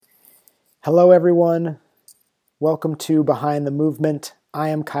Hello, everyone. Welcome to Behind the Movement. I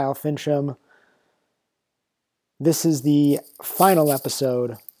am Kyle Fincham. This is the final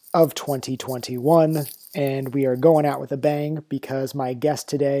episode of 2021, and we are going out with a bang because my guest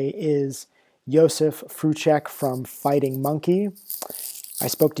today is Josef Frucek from Fighting Monkey. I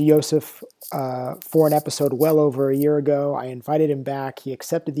spoke to Josef for an episode well over a year ago. I invited him back. He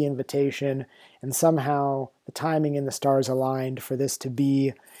accepted the invitation, and somehow the timing and the stars aligned for this to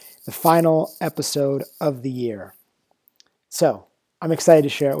be the final episode of the year. So I'm excited to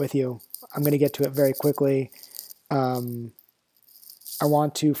share it with you. I'm going to get to it very quickly. I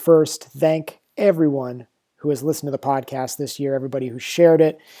want to first thank everyone who has listened to the podcast this year, everybody who shared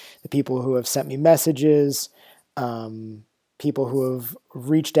it, the people who have sent me messages, people who have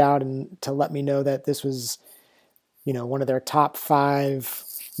reached out and to let me know that this was, one of their top 5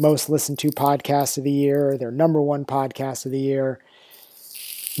 most listened to podcasts of the year, their number 1 podcast of the year.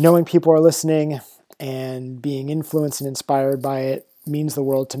 Knowing people are listening and being influenced and inspired by it means the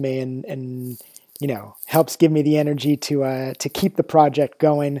world to me, and helps give me the energy to keep the project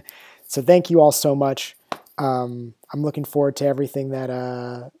going. So thank you all so much. I'm looking forward to everything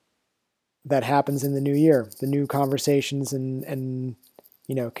that happens in the new year, the new conversations, and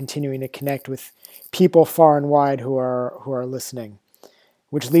continuing to connect with people far and wide who are listening.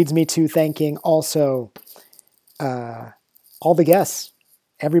 Which leads me to thanking also all the guests.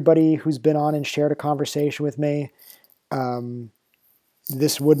 Everybody who's been on and shared a conversation with me.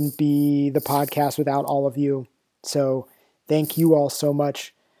 This wouldn't be the podcast without all of you. So thank you all so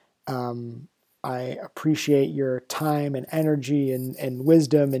much. I appreciate your time and energy and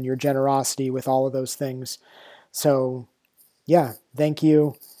wisdom and your generosity with all of those things. So yeah, thank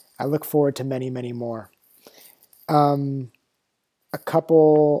you. I look forward to many, many more. A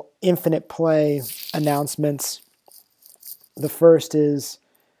couple Infinite Play announcements. The first is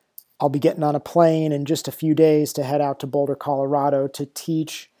I'll be getting on a plane in just a few days to head out to Boulder, Colorado to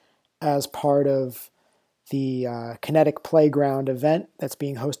teach as part of the Kinetic Playground event that's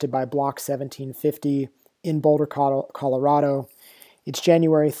being hosted by Block 1750 in Boulder, Colorado. It's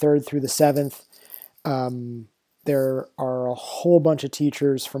January 3rd through the 7th. There are a whole bunch of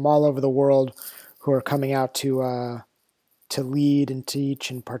teachers from all over the world who are coming out to lead and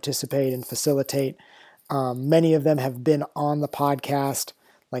teach and participate and facilitate. Many of them have been on the podcast,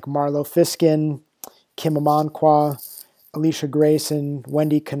 like Marlo Fiskin, Kim Amankwa, Alicia Grayson,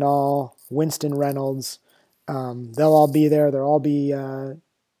 Wendy Canal, Winston Reynolds. They'll all be there. They'll all be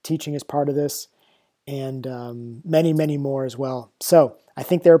teaching as part of this, and many, many more as well. So I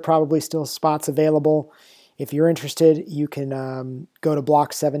think there are probably still spots available. If you're interested, you can go to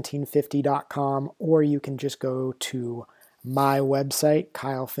block1750.com, or you can just go to my website,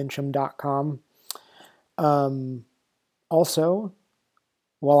 kylefincham.com. Also,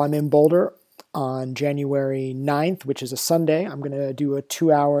 while I'm in Boulder on January 9th, which is a Sunday, I'm going to do a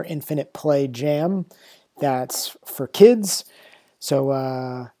 2-hour Infinite Play Jam that's for kids.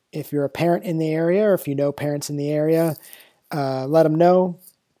 So if you're a parent in the area, or if you know parents in the area, let them know.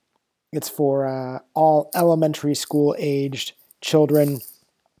 It's for all elementary school aged children.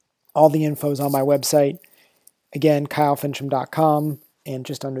 All the info is on my website. Again, kylefincham.com, and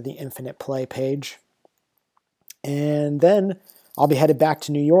just under the Infinite Play page. And then I'll be headed back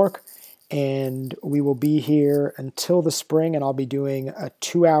to New York, and we will be here until the spring, and I'll be doing a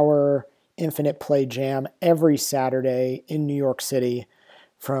 2-hour Infinite Play Jam every Saturday in New York City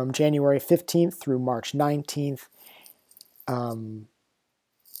from January 15th through March 19th. I'm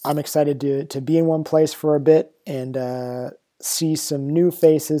excited to be in one place for a bit and see some new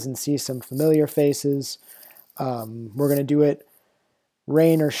faces and see some familiar faces. We're going to do it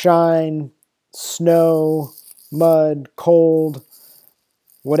rain or shine, snow, mud, cold,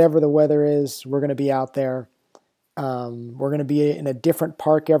 whatever the weather is, we're going to be out there. We're going to be in a different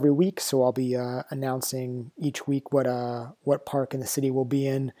park every week, so I'll be announcing each week what park in the city we'll be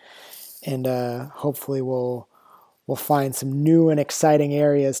in, and hopefully we'll find some new and exciting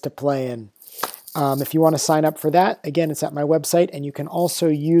areas to play in. If you want to sign up for that, again, it's at my website, and you can also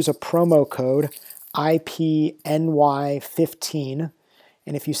use a promo code IPNY15.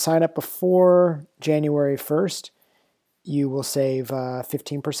 And if you sign up before January 1st, you will save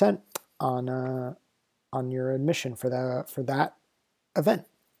 15% on your admission for that event.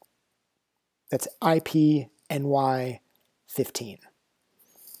 That's IPNY15.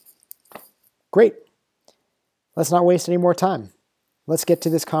 Great. Let's not waste any more time. Let's get to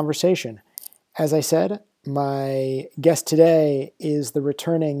this conversation. As I said, my guest today is the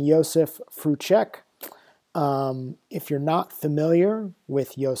returning Josef Frucek. If you're not familiar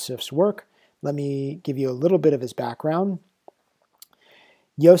with Josef's work, let me give you a little bit of his background.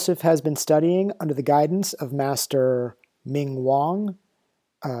 Joseph has been studying under the guidance of Master Ming Wang,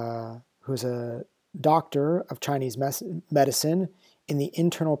 who's a doctor of Chinese medicine, in the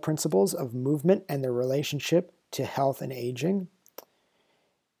internal principles of movement and their relationship to health and aging.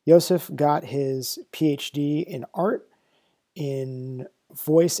 Joseph got his PhD in art in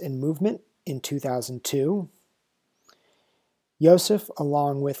voice and movement in 2002. Joseph,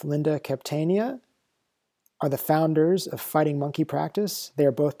 along with Linda Captania, are the founders of Fighting Monkey Practice. They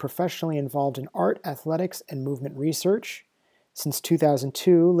are both professionally involved in art, athletics, and movement research. Since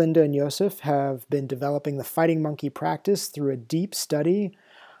 2002, Linda and Joseph have been developing the Fighting Monkey Practice through a deep study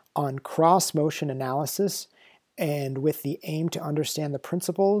on cross-motion analysis and with the aim to understand the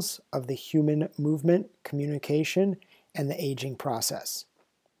principles of the human movement, communication, and the aging process.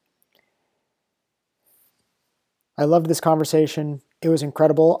 I loved this conversation. It was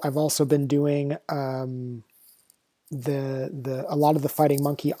incredible. I've also been doing a lot of the Fighting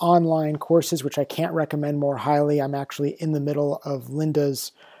Monkey online courses, which I can't recommend more highly. I'm actually in the middle of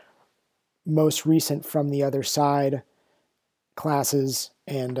Linda's most recent From the Other Side classes,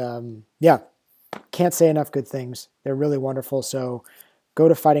 and can't say enough good things. They're really wonderful. So go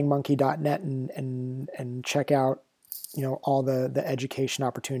to fightingmonkey.net and check out all the education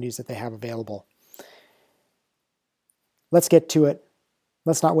opportunities that they have available. Let's get to it.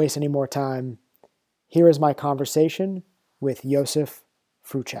 Let's not waste any more time. Here is my conversation with Joseph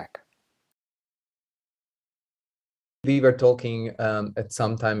Fruchek. We were talking at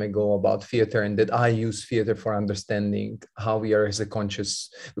some time ago about theater, and that I use theater for understanding how we are as a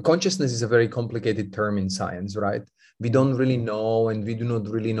consciousness is a very complicated term in science, right? We don't really know, and we do not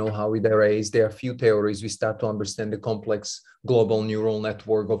really know how it arises. There are few theories. We start to understand the complex global neural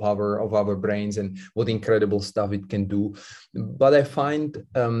network of our brains and what incredible stuff it can do. But I find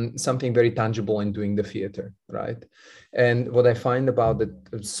something very tangible in doing the theater, right? And what I find about it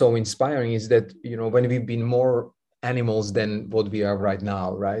so inspiring is that, when we've been more animals than what we are right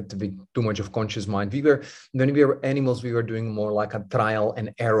now, right? With too much of conscious mind. When we were animals, we were doing more like a trial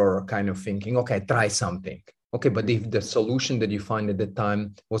and error kind of thinking. Okay, try something. Okay, but if the solution that you find at the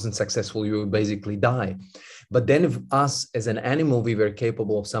time wasn't successful, you would basically die. But then if us as an animal, we were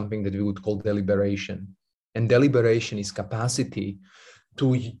capable of something that we would call deliberation. And deliberation is capacity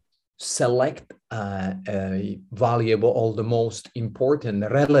to select valuable or the most important,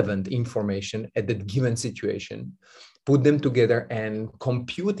 relevant information at that given situation, put them together and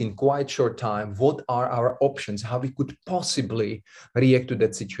compute in quite short time what are our options, how we could possibly react to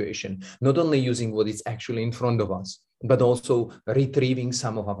that situation, not only using what is actually in front of us, but also retrieving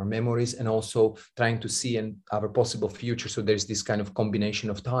some of our memories and also trying to see in our possible future. So there's this kind of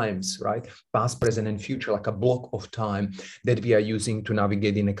combination of times, right? Past, present, and future, like a block of time that we are using to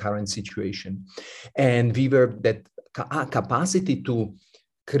navigate in a current situation. And that capacity to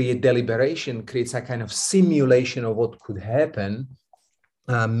create deliberation, creates a kind of simulation of what could happen,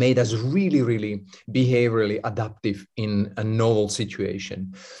 made us really, really behaviorally adaptive in a novel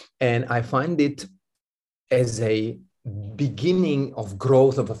situation. And I find it as a beginning of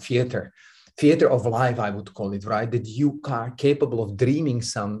growth of a theater of life, I would call it, right? That you are capable of dreaming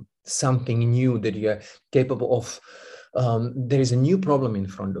something new, that you are capable of, there is a new problem in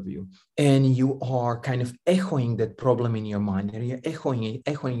front of you, and you are kind of echoing that problem in your mind, and you're echoing,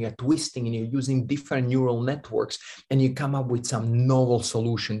 you're twisting, and you're using different neural networks, and you come up with some novel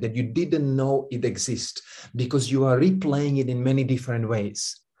solution that you didn't know it exists because you are replaying it in many different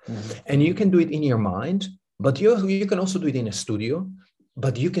ways. Mm-hmm. And you can do it in your mind, but you can also do it in a studio,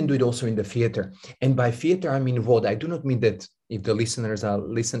 but you can do it also in the theater. And by theater, I mean what? I do not mean that, if the listeners are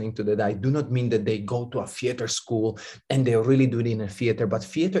listening to that, I do not mean that they go to a theater school and they really do it in a theater, but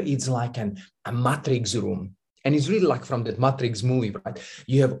theater is like a matrix room. And it's really like from that Matrix movie, right?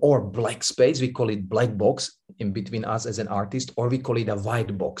 You have our black space, we call it black box in between us as an artist, or we call it a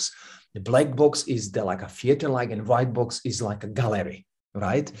white box. The black box is like a theater-like, and white box is like a gallery,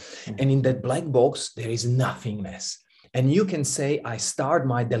 right? Mm-hmm. And in that black box, there is nothingness. And you can say, I start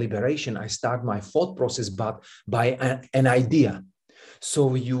my deliberation, I start my thought process, but by an idea.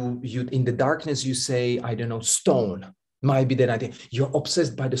 So you in the darkness, you say, I don't know, stone might be that idea. You're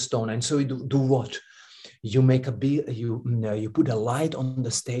obsessed by the stone. And so you do what? You make you put a light on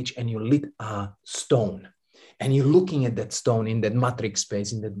the stage and you lit a stone. And you're looking at that stone in that matrix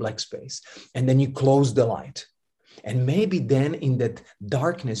space, in that black space. And then you close the light. And maybe then in that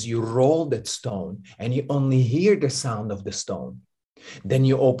darkness, you roll that stone and you only hear the sound of the stone. Then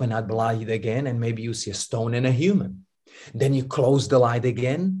you open up the light again and maybe you see a stone and a human. Then you close the light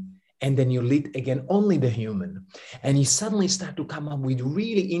again and then you lit again only the human. And you suddenly start to come up with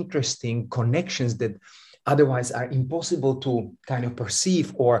really interesting connections that otherwise are impossible to kind of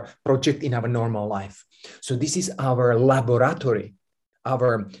perceive or project in our normal life. So this is our laboratory,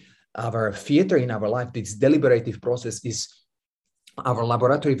 our theater in our life. This deliberative process is our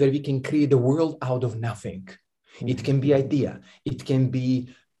laboratory where we can create a world out of nothing. Mm-hmm. It can be idea, it can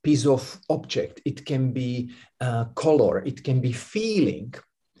be piece of object, it can be color, it can be feeling,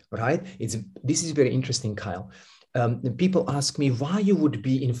 right? This is very interesting, Kyle. People ask me why you would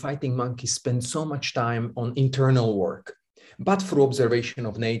be in Fighting Monkeys spend so much time on internal work, but through observation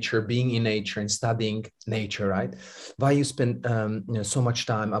of nature, being in nature and studying nature, right? Why you spend so much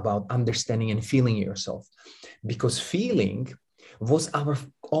time about understanding and feeling yourself? Because feeling was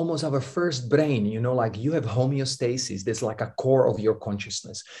almost our first brain, like you have homeostasis. There's like a core of your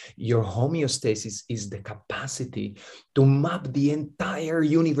consciousness. Your homeostasis is the capacity to map the entire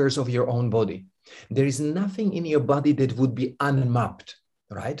universe of your own body. There is nothing in your body that would be unmapped,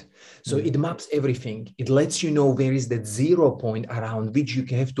 right? So it maps everything. It lets you know where is that 0 point around which you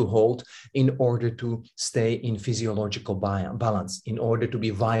have to hold in order to stay in physiological balance, in order to be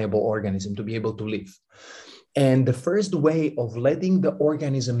a viable organism, to be able to live. And the first way of letting the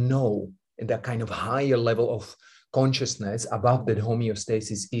organism know that kind of higher level of consciousness above that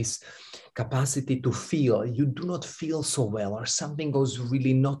homeostasis is capacity to feel. You do not feel so well, or something goes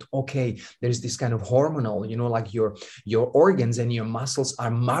really not okay. There's this kind of hormonal, like your organs and your muscles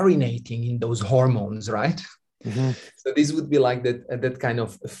are marinating in those hormones, right? Mm-hmm. So this would be like that kind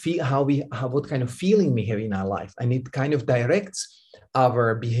of what kind of feeling we have in our life, and it kind of directs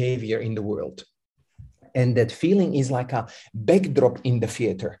our behavior in the world. And that feeling is like a backdrop in the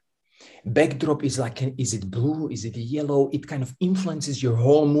theater. Backdrop is like, is it blue? Is it yellow? It kind of influences your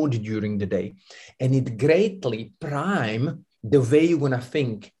whole mood during the day. And it greatly prime the way you're going to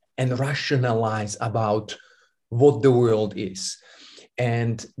think and rationalize about what the world is.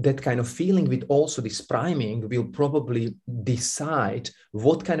 And that kind of feeling with also this priming will probably decide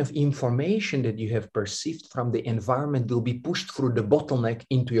what kind of information that you have perceived from the environment will be pushed through the bottleneck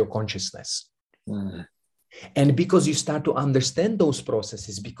into your consciousness. Mm. And because you start to understand those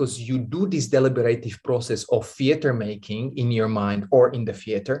processes, because you do this deliberative process of theater making in your mind or in the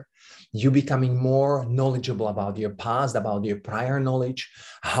theater, you're becoming more knowledgeable about your past, about your prior knowledge.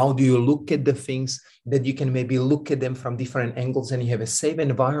 How do you look at the things that you can maybe look at them from different angles, and you have a safe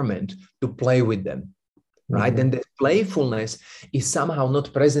environment to play with them, right? Mm-hmm. And the playfulness is somehow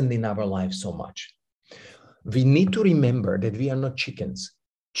not present in our life so much. We need to remember that we are not chickens.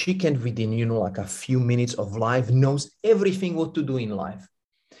 Chicken within, like a few minutes of life knows everything what to do in life.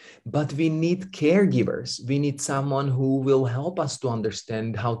 But we need caregivers. We need someone who will help us to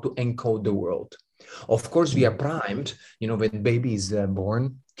understand how to encode the world. Of course, we are primed, when baby is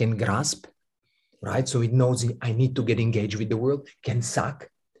born, can grasp, right? So it knows I need to get engaged with the world, can suck,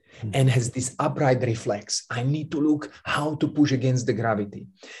 and has this upright reflex. I need to look how to push against the gravity.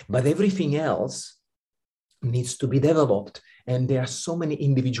 But everything else needs to be developed. And there are so many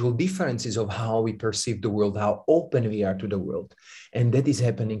individual differences of how we perceive the world, how open we are to the world. And that is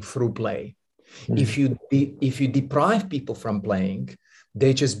happening through play. Mm-hmm. If you deprive people from playing,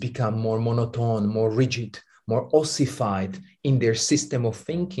 they just become more monotone, more rigid, more ossified in their system of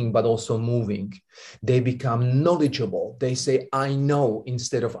thinking, but also moving. They become knowledgeable. They say, I know,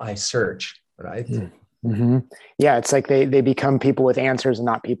 instead of I search, right? Mm-hmm. Yeah, it's like they become people with answers and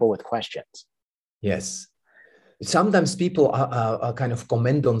not people with questions. Yes. Sometimes people are kind of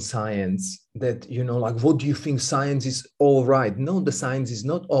comment on science that, like, what do you think science is all right? No, the science is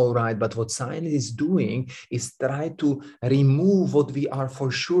not all right. But what science is doing is try to remove what we are for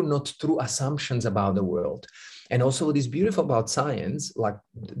sure not true assumptions about the world. And also what is beautiful about science, like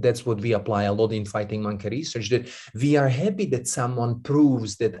that's what we apply a lot in Fighting Monkey research, that we are happy that someone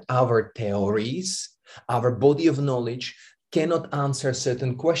proves that our theories, our body of knowledge cannot answer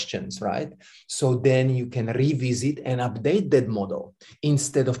certain questions, right? So then you can revisit and update that model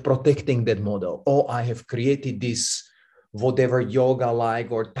instead of protecting that model. Oh, I have created this whatever yoga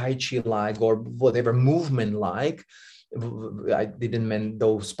like or Tai Chi like or whatever movement like. I didn't mean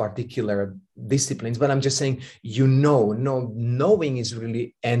those particular disciplines, but I'm just saying, knowing is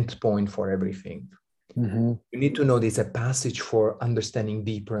really end point for everything. Mm-hmm. You need to know there's a passage for understanding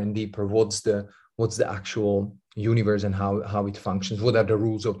deeper and deeper what's the actual universe and how it functions. What are the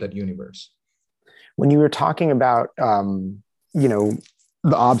rules of that universe? When you were talking about, the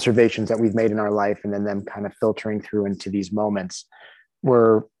observations that we've made in our life and then them kind of filtering through into these moments,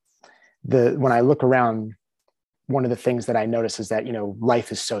 when I look around, one of the things that I notice is that,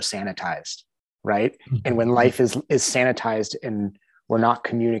 life is so sanitized, right? Mm-hmm. And when life is sanitized and we're not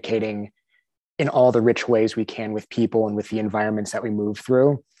communicating in all the rich ways we can with people and with the environments that we move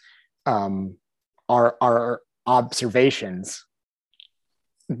through, our observations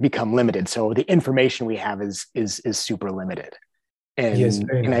become limited. So the information we have is super limited. Yes, And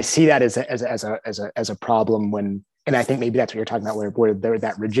very I nice. see that as a problem when, and I think maybe that's what you're talking about, where there,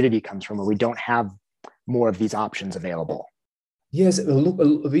 that rigidity comes from, where we don't have more of these options available. Yes, look,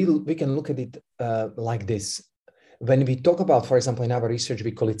 we can look at it like this. When we talk about, for example, in our research,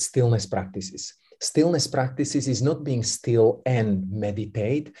 we call it stillness practices. Stillness practices is not being still and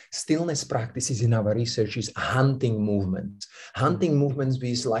meditate. Stillness practices in our research is hunting movements. Hunting movements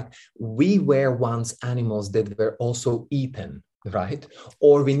is like we were once animals that were also eaten, right?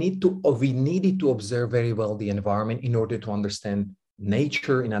 Or we needed to observe very well the environment in order to understand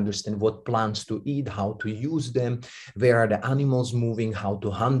nature and understand what plants to eat, how to use them, where are the animals moving, how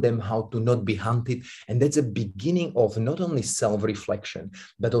to hunt them, how to not be hunted. And that's a beginning of not only self-reflection,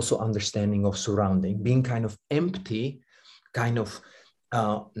 but also understanding of surrounding, being kind of empty, kind of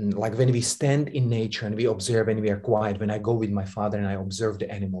like when we stand in nature and we observe and we are quiet. When I go with my father and I observe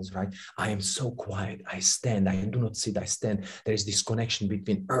the animals, right? I am so quiet. I stand. I do not sit. I stand. There is this connection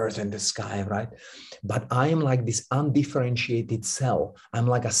between earth and the sky, right? But I am like this undifferentiated cell. I'm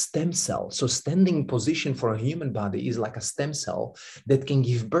like a stem cell. So standing position for a human body is like a stem cell that can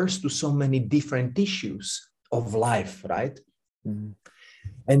give birth to so many different tissues of life, right? Mm-hmm.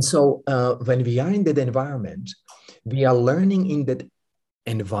 And so when we are in that environment, we are learning in that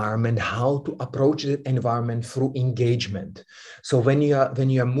environment how to approach the environment through engagement. So when you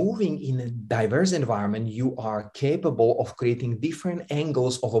are moving in a diverse environment, you are capable of creating different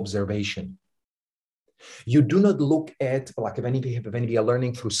angles of observation. You do not look at, like when we are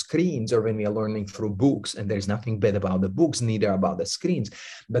learning through screens or when we are learning through books, and there's nothing bad about the books, neither about the screens,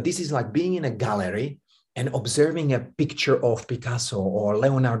 but this is like being in a gallery and observing a picture of Picasso or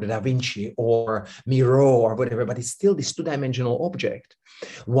Leonardo da Vinci or Miro or whatever, but it's still this two-dimensional object.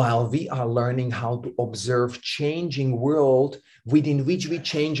 While we are learning how to observe changing world within which we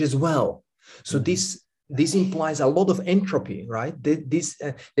change as well. So this implies a lot of entropy, right?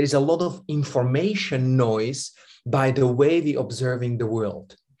 There's a lot of information noise by the way we observing the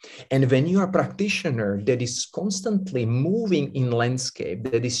world. And when you are a practitioner that is constantly moving in landscape,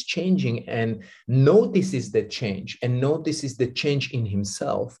 that is changing and notices the change and notices the change in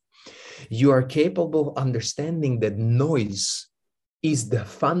himself, you are capable of understanding that noise is the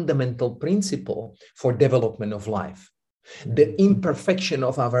fundamental principle for development of life. The imperfection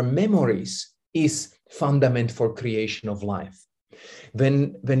of our memories is fundament for creation of life.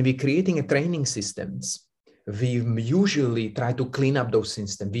 When we're creating a training systems, we usually try to clean up those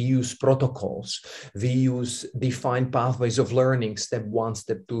systems. We use protocols. We use defined pathways of learning, step 1,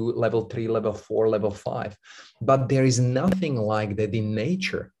 step 2, level 3, level 4, level 5. But there is nothing like that in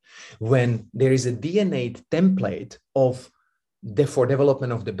nature. When there is a DNA template for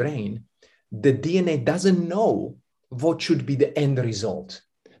development of the brain, the DNA doesn't know what should be the end result.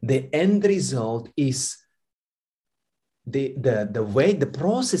 The end result is the way, the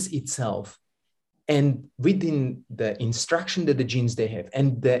process itself, and within the instruction that the genes they have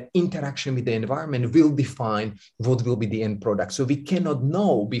and the interaction with the environment will define what will be the end product. So we cannot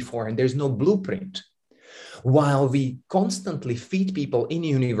know before, and there's no blueprint. While we constantly feed people in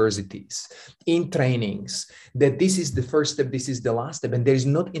universities, in trainings, that this is the first step, this is the last step, and there's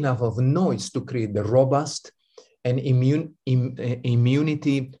not enough of noise to create the robust and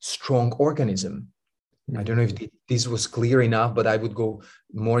immunity strong organism. I don't know if this was clear enough, but I would go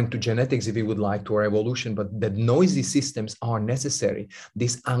more into genetics if you would like, to our evolution, but the noisy systems are necessary.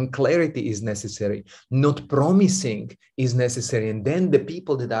 This unclarity is necessary. Not promising is necessary. And then the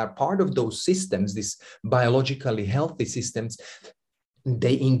people that are part of those systems, these biologically healthy systems,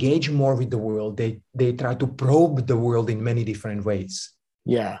 they engage more with the world. They try to probe the world in many different ways.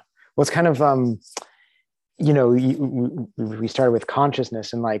 Yeah. Well, it's kind of, we started with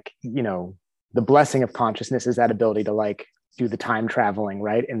consciousness, and the blessing of consciousness is that ability to do the time traveling,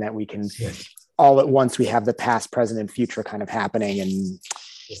 right? And that we can all at once, we have the past, present, and future kind of happening.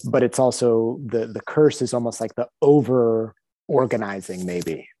 But it's also the curse is almost like the over organizing,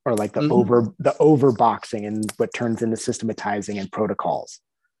 maybe, or like the over boxing, and what turns into systematizing and protocols.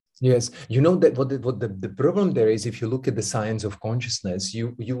 Yes, you know that what the problem there is, if you look at the science of consciousness,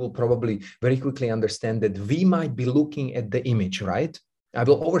 you will probably very quickly understand that we might be looking at the image, right? I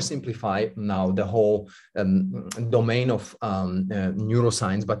will oversimplify now the whole domain of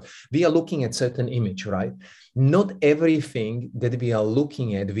neuroscience, but we are looking at certain image, right? Not everything that we are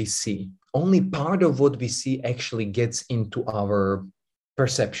looking at, we see. Only part of what we see actually gets into our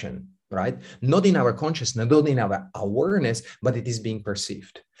perception, right? Not in our consciousness, not in our awareness, but it is being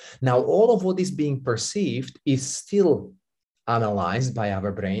perceived. Now, all of what is being perceived is still analyzed by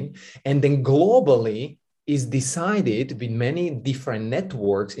our brain, and then globally is decided with many different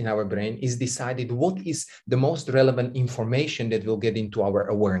networks in our brain, is decided what is the most relevant information that will get into our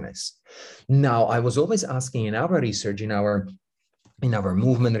awareness. Now, I was always asking in our research, in our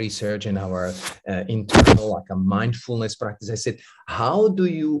movement research and our internal like a mindfulness practice, I said, how do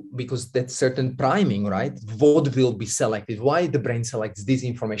you, because that's certain priming, right? What will be selected? Why the brain selects this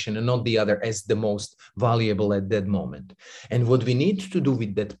information and not the other as the most valuable at that moment? And what we need to do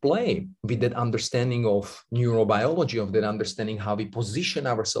with that play, with that understanding of neurobiology, of that understanding how we position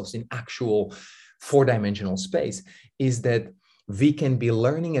ourselves in actual four-dimensional space, is that we can be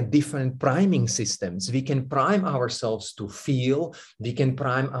learning a different priming systems. We can prime ourselves to feel. We can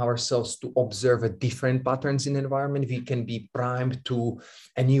prime ourselves to observe a different patterns in the environment. We can be primed to,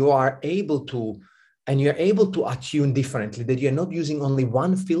 and you're able to attune differently, that you're not using only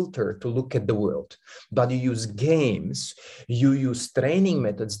one filter to look at the world, but you use games, you use training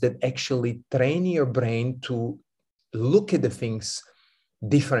methods that actually train your brain to look at the things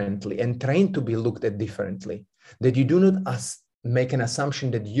differently and train to be looked at differently, that you do not make an assumption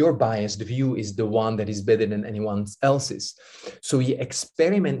that your biased view is the one that is better than anyone else's. So you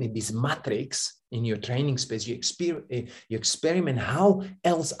experiment in this matrix in your training space. You experiment how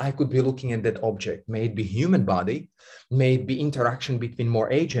else I could be looking at that object. May it be human body, may it be interaction between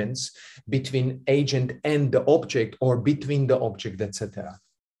more agents, between agent and the object, or between the object, etc.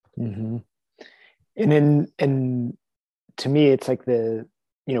 Mm-hmm. And to me, it's like we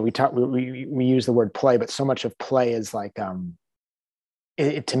use the word play, but so much of play is like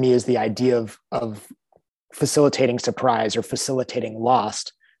it to me is the idea of facilitating surprise or facilitating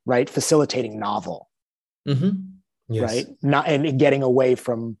lost, right? Facilitating novel, mm-hmm. Yes. Right? Not and getting away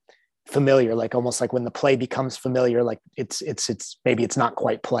from familiar, like almost like when the play becomes familiar, like it's maybe it's not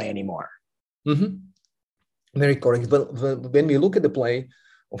quite play anymore. Mm-hmm. Very correct. But when we look at the play,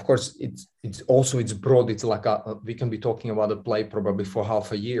 of course, it's broad. It's like we can be talking about a play probably for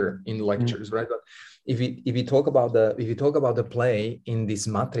half a year in lectures, mm-hmm. right? But if we talk about the play in these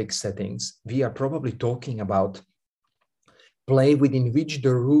matrix settings, we are probably talking about play within which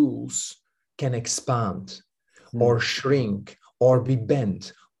the rules can expand or shrink or be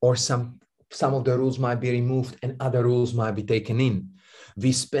bent, or some of the rules might be removed and other rules might be taken in.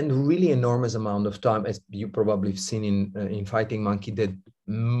 We spend really enormous amount of time, as you probably have seen in Fighting Monkey, that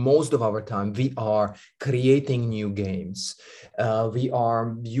most of our time we are creating new games. We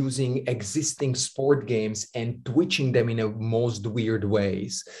are using existing sport games and twitching them in a most weird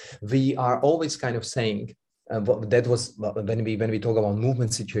ways. We are always kind of saying, that was when we talk about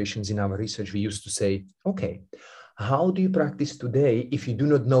movement situations in our research, we used to say, okay, how do you practice today if you do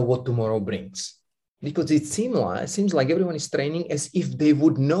not know what tomorrow brings? Because it seems like everyone is training as if they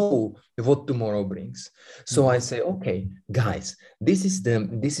would know what tomorrow brings. So I say, okay, guys, this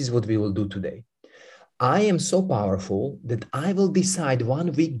is what we will do today. I am so powerful that I will decide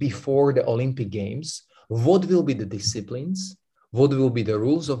 1 week before the Olympic Games what will be the disciplines, what will be the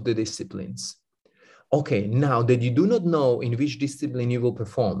rules of the disciplines. Okay, now that you do not know in which discipline you will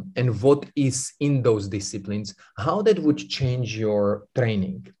perform and what is in those disciplines, how that would change your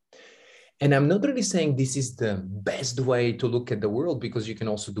training. And I'm not really saying this is the best way to look at the world, because you can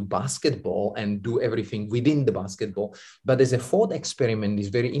also do basketball and do everything within the basketball. But as a thought experiment, is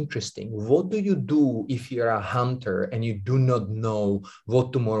very interesting. What do you do if you're a hunter and you do not know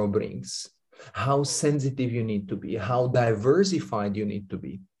what tomorrow brings? How sensitive you need to be, how diversified you need to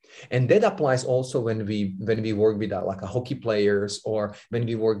be. And that applies also when we work with like a hockey players, or when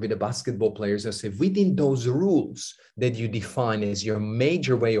we work with the basketball players. I say, within those rules that you define as your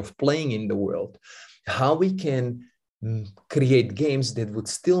major way of playing in the world, how we can create games that would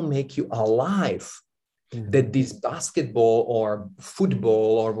still make you alive. That this basketball or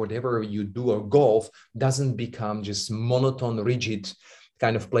football or whatever you do, or golf, doesn't become just monotone, rigid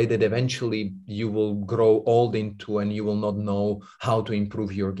kind of play that eventually you will grow old into, and you will not know how to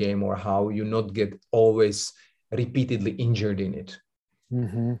improve your game, or how you not get always repeatedly injured in it.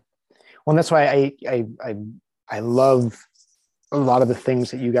 Mm-hmm. Well, that's why I love a lot of the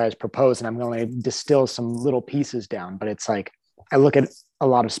things that you guys propose, and I'm going to distill some little pieces down. But it's like I look at a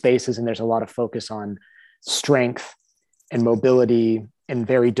lot of spaces, and there's a lot of focus on strength and mobility and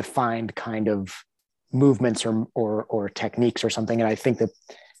very defined kind of movements or techniques or something. And I think that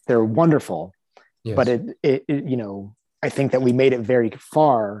they're wonderful, yes. But it I think that we made it very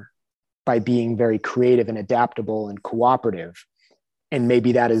far by being very creative and adaptable and cooperative. And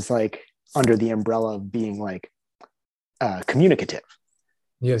maybe that is like under the umbrella of being like communicative.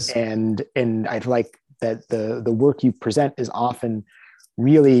 Yes. And I like that the work you present is often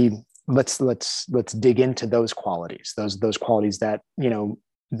really let's dig into those qualities, those qualities that,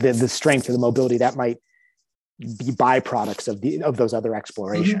 the strength or the mobility that might be byproducts of those other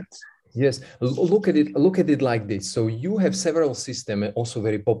explorations. Yes, look at it. Look at it like this. So you have several systems, also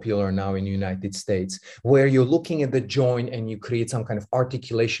very popular now in the United States, where you're looking at the joint and you create some kind of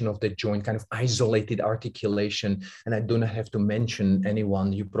articulation of the joint, kind of isolated articulation. And I do not have to mention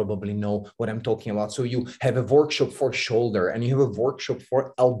anyone. You probably know what I'm talking about. So you have a workshop for shoulder, and you have a workshop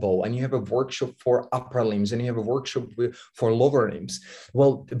for elbow, and you have a workshop for upper limbs, and you have a workshop for lower limbs.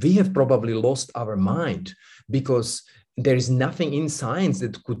 Well, we have probably lost our mind because there is nothing in science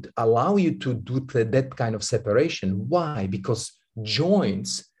that could allow you to do that kind of separation. Why? Because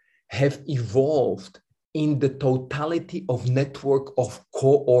joints have evolved in the totality of network of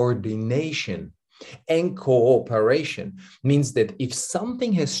coordination and cooperation. Means that if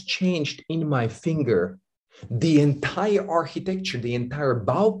something has changed in my finger, the entire architecture, the entire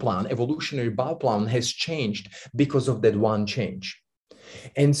bow plan, evolutionary bow plan has changed because of that one change.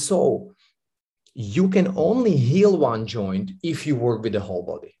 And so you can only heal one joint if you work with the whole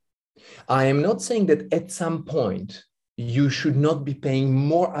body. I am not saying that at some point you should not be paying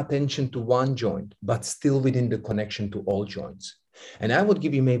more attention to one joint, but still within the connection to all joints. And I would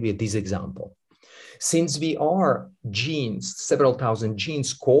give you maybe this example. Since we are genes, several thousand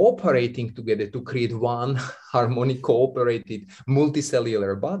genes cooperating together to create one harmonic, cooperated,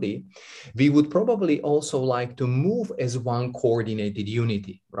 multicellular body, we would probably also like to move as one coordinated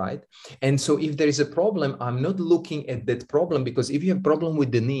unity, right? And so if there is a problem, I'm not looking at that problem, because if you have a problem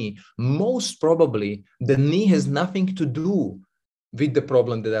with the knee, most probably the knee has nothing to do with the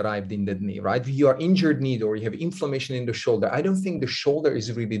problem that arrived in that knee, right? If you are injured knee or you have inflammation in the shoulder, I don't think the shoulder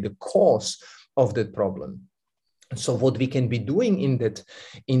is really the cause of that problem. So what we can be doing in that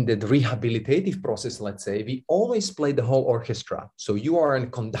rehabilitative process, let's say, we always play the whole orchestra. So you are a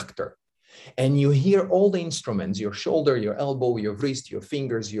conductor and you hear all the instruments, your shoulder, your elbow, your wrist, your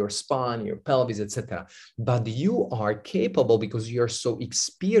fingers, your spine, your pelvis, etc. But you are capable, because you are so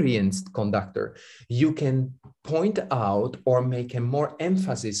experienced conductor, you can point out or make a more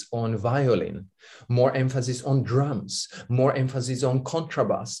emphasis on violin, more emphasis on drums, more emphasis on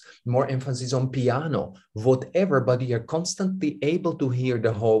contrabass, more emphasis on piano, whatever, but you're constantly able to hear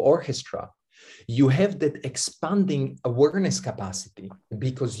the whole orchestra. You have that expanding awareness capacity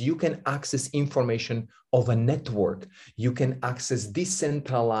because you can access information of a network. You can access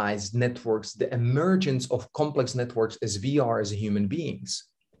decentralized networks, the emergence of complex networks as we are as human beings.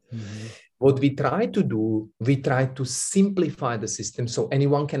 Mm-hmm. What we try to do, we try to simplify the system so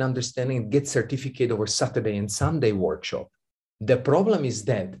anyone can understand and get certificate over Saturday and Sunday workshop. The problem is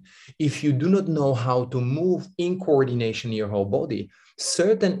that if you do not know how to move in coordination your whole body,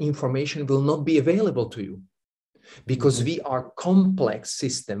 certain information will not be available to you, because we are complex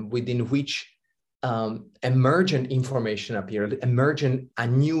system within which emergent information appeared, emergent a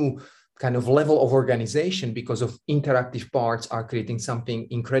new kind of level of organization because of interactive parts are creating something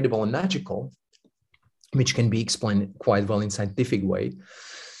incredible and magical, which can be explained quite well in scientific way.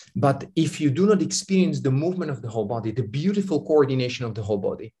 But if you do not experience the movement of the whole body, the beautiful coordination of the whole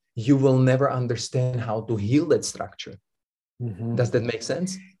body, you will never understand how to heal that structure. Mm-hmm. Does that make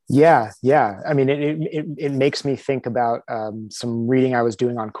sense? Yeah. I mean, it makes me think about some reading I was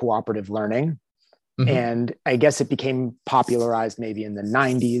doing on cooperative learning. Mm-hmm. And I guess it became popularized maybe in the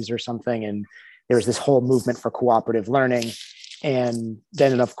 90s or something. And there was this whole movement for cooperative learning. And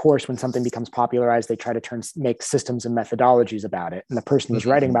then, of course, when something becomes popularized, they try to make systems and methodologies about it. And the person who was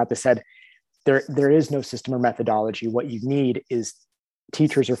writing about this said, there is no system or methodology. What you need is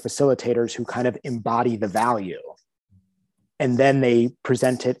teachers or facilitators who kind of embody the value. And then they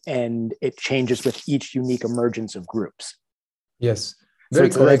present it, and it changes with each unique emergence of groups. Yes, very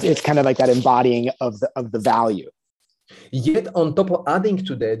correct. It's kind of like that embodying of the value. Yet on top of adding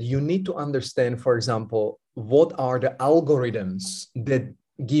to that, you need to understand, for example, what are the algorithms that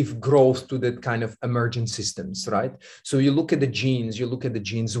give growth to that kind of emergent systems, right? So you look at the genes,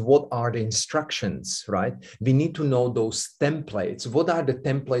 what are the instructions, right? We need to know those templates. What are the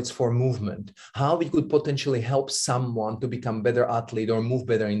templates for movement? How we could potentially help someone to become a better athlete or move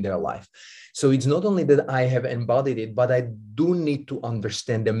better in their life. So it's not only that I have embodied it, but I do need to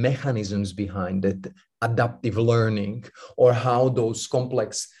understand the mechanisms behind it, adaptive learning, or how those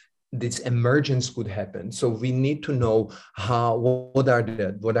complex this emergence could happen. So we need to know what are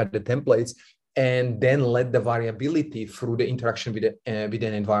the templates, and then let the variability through the interaction with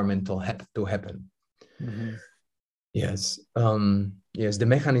an environment to happen. Mm-hmm. Yes. Yes, the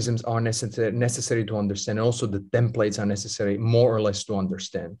mechanisms are necessary to understand. Also, the templates are necessary more or less to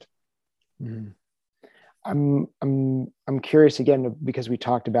understand. Mm-hmm. I'm curious again because we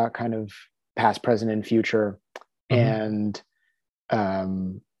talked about kind of past, present, and future, Mhm.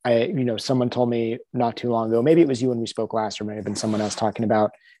 and someone told me not too long ago, maybe it was you when we spoke last, or maybe have been someone else talking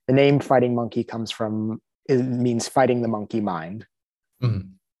about the name Fighting Monkey comes from, it means fighting the monkey mind.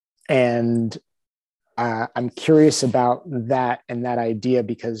 Mhm. And I'm curious about that and that idea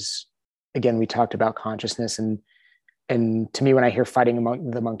because, again, we talked about consciousness, and to me, when I hear fighting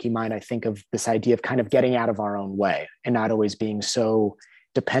the monkey mind, I think of this idea of kind of getting out of our own way and not always being so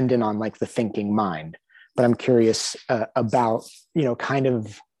dependent on like the thinking mind. But I'm curious about kind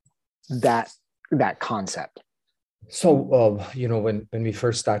of that concept. So, when we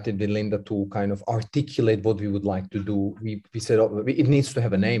first started with Linda to kind of articulate what we would like to do, we said it needs to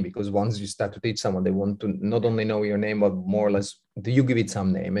have a name, because once you start to teach someone, they want to not only know your name, but more or less, do you give it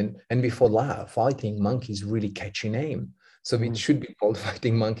some name? And we thought, Fighting Monkey is really catchy name. So it should be called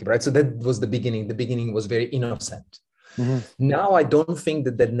Fighting Monkey, right? So that was the beginning. The beginning was very innocent. Mm-hmm. Now I don't think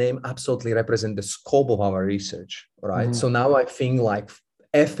that name absolutely represents the scope of our research, right? Mm-hmm. So now I think like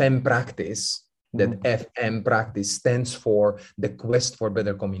FM practice, that Mm-hmm. FM practice stands for the quest for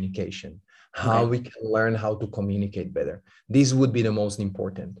better communication, how Okay. we can learn how to communicate better. This would be the most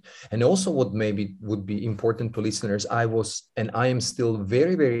important. And also what maybe would be important to listeners, I was, and I am still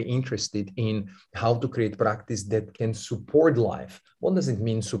very, very interested in how to create practice that can support life. What does it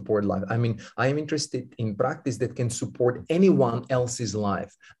mean, support life? I mean, I am interested in practice that can support anyone else's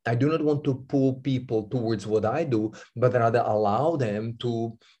life. I do not want to pull people towards what I do, but rather allow them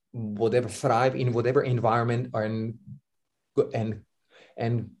to whatever thrive in whatever environment and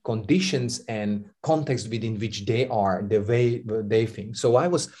and conditions and context within which they are, the way they think. So I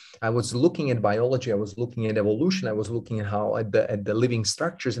was looking at biology, I was looking at evolution, I was looking at the living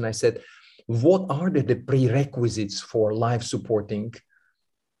structures, and I said, what are the prerequisites for life supporting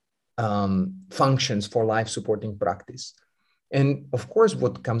functions, for life supporting practice? And of course,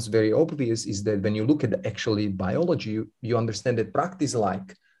 what comes very obvious is that when you look at actually biology, you understand that practice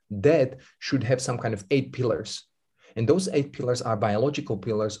like that should have some kind of 8 pillars. And those 8 pillars are biological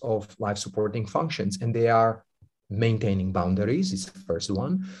pillars of life supporting functions. And they are maintaining boundaries is the first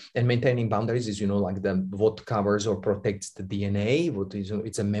one. And maintaining boundaries is, like what covers or protects the DNA,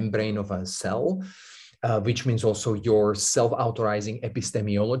 it's a membrane of a cell. Which means also your self-authorizing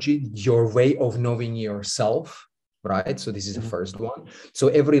epistemology, your way of knowing yourself, right? So this is the first one. So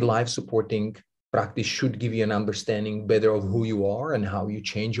every life supporting practice should give you an understanding better of who you are and how you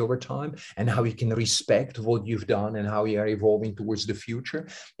change over time and how you can respect what you've done and how you are evolving towards the future.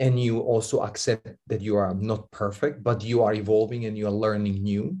 And you also accept that you are not perfect, but you are evolving and you are learning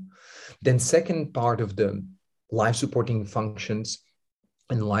new. Then second part of the life supporting functions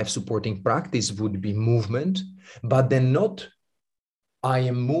and life supporting practice would be movement, but then not I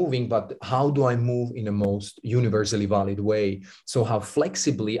am moving, but how do I move in a most universally valid way? So how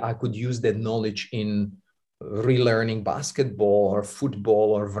flexibly I could use that knowledge in relearning basketball or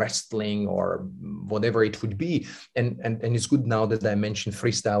football or wrestling or whatever it would be. And it's good now that I mentioned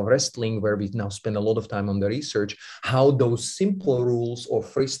freestyle wrestling, where we now spend a lot of time on the research, how those simple rules of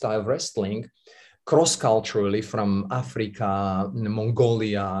freestyle wrestling cross-culturally from Africa,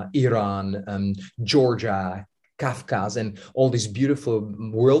 Mongolia, Iran, Georgia, Kafkas, and all these beautiful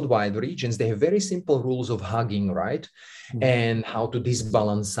worldwide regions, they have very simple rules of hugging, right? And how to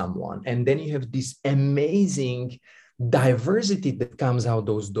disbalance someone. And then you have this amazing diversity that comes out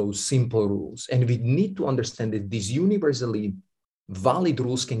of those simple rules. And we need to understand that these universally valid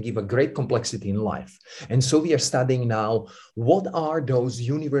rules can give a great complexity in life. And so we are studying now, what are those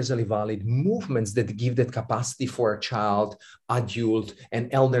universally valid movements that give that capacity for a child, adult, and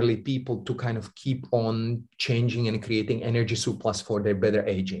elderly people to kind of keep on changing and creating energy surplus for their better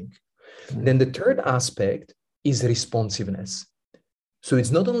aging. Then the third aspect is responsiveness. So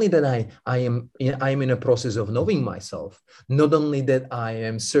it's not only that I am in a process of knowing myself, not only that I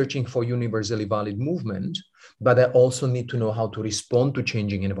am searching for universally valid movement, but I also need to know how to respond to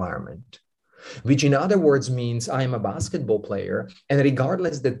changing environment, which in other words means I am a basketball player. And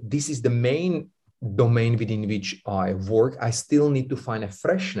regardless that this is the main domain within which I work, I still need to find a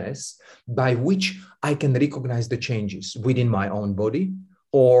freshness by which I can recognize the changes within my own body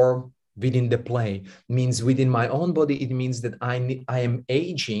or within the play. Means within my own body, it means that I am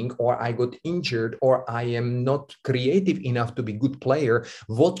aging, or I got injured, or I am not creative enough to be a good player.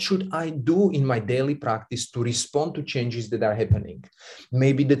 What should I do in my daily practice to respond to changes that are happening?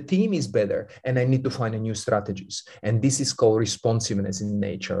 Maybe the team is better and I need to find a new strategies. And this is called responsiveness in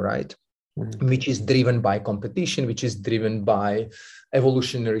nature, right? Which is driven by competition, which is driven by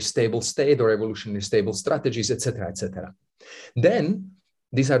evolutionary stable state or evolutionary stable strategies, etc., etc. Then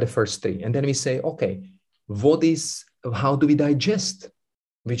these are the first three. And then we say, okay, how do we digest,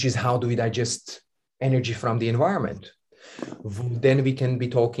 which is how do we digest energy from the environment. Then we can be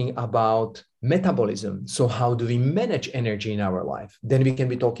talking about metabolism. So how do we manage energy in our life? Then we can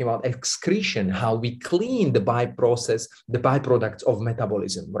be talking about excretion, how we clean the byproducts of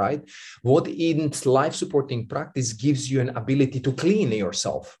metabolism, right? What in life supporting practice gives you an ability to clean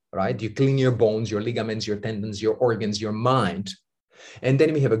yourself, right? You clean your bones, your ligaments, your tendons, your organs, your mind. And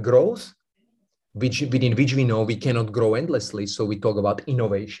then we have a growth, within which we know we cannot grow endlessly. So we talk about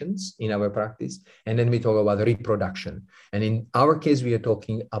innovations in our practice, and then we talk about reproduction. And in our case, we are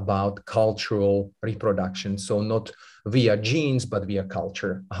talking about cultural reproduction. So not via genes, but via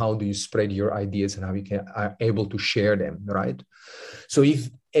culture. How do you spread your ideas and how you are able to share them, right? So if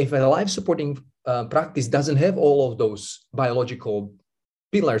a life supporting practice doesn't have all of those biological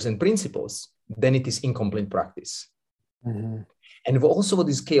pillars and principles, then it is incomplete practice. Mm-hmm. And also what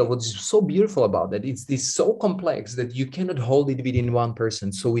is so beautiful about that, it's this so complex that you cannot hold it within one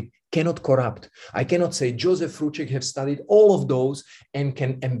person. So it cannot corrupt. I cannot say Joseph Fruček have studied all of those and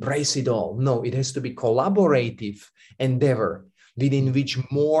can embrace it all. No, it has to be collaborative endeavor within which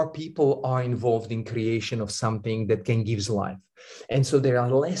more people are involved in creation of something that can give life. And so there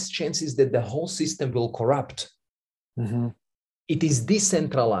are less chances that the whole system will corrupt. Mm-hmm. It is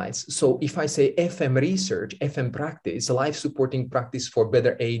decentralized. So if I say FM research, FM practice, life supporting practice for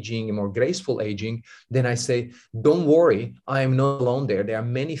better aging and more graceful aging, then I say, don't worry, I am not alone there. There are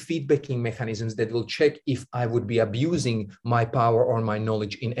many feedbacking mechanisms that will check if I would be abusing my power or my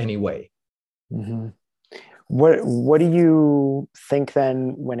knowledge in any way. Mm-hmm. What do you think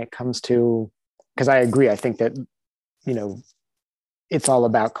then when it comes to, because I agree, I think that, it's all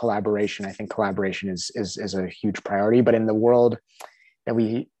about collaboration. I think collaboration is a huge priority, but in the world that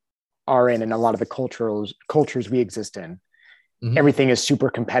we are in and a lot of the cultures we exist in, mm-hmm. everything is super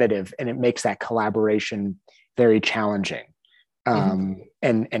competitive, and it makes that collaboration very challenging, mm-hmm.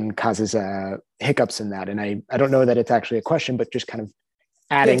 and causes hiccups in that. And I don't know that it's actually a question, but just kind of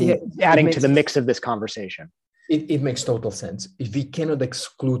adding to the mix of this conversation. It makes total sense. If we cannot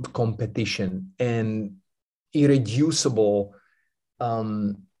exclude competition and irreducible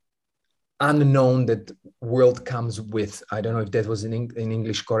unknown that world comes with, I don't know if that was in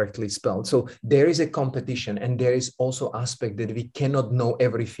English correctly spelled. So there is a competition, and there is also aspect that we cannot know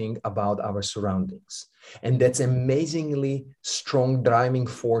everything about our surroundings. And that's amazingly strong driving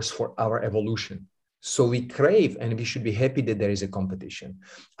force for our evolution. So we crave, and we should be happy that there is a competition.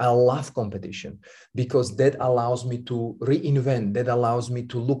 I love competition because that allows me to reinvent, that allows me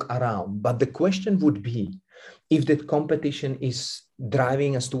to look around. But the question would be, if that competition is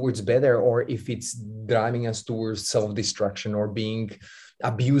driving us towards better, or if it's driving us towards self-destruction or being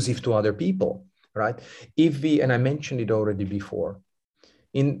abusive to other people, right? And I mentioned it already before,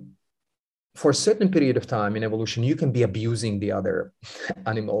 for a certain period of time in evolution, you can be abusing the other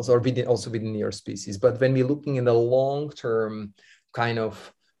animals or within your species. But when we're looking in the long-term kind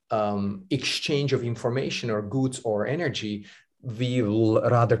of exchange of information or goods or energy, we will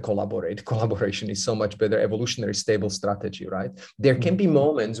rather collaborate. Collaboration is so much better evolutionary stable strategy, right? There can be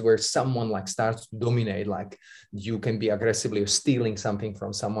moments where someone starts to dominate, like you can be aggressively stealing something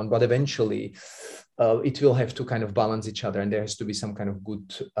from someone, but eventually it will have to kind of balance each other, and there has to be some kind of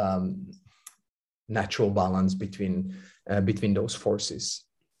good natural balance between those forces.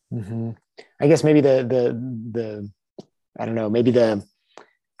 Mm-hmm. I guess maybe the I don't know, maybe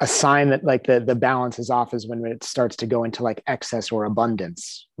a sign that the balance is off is when it starts to go into excess or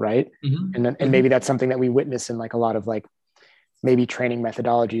abundance, right? Mm-hmm. And maybe that's something that we witness in a lot of maybe training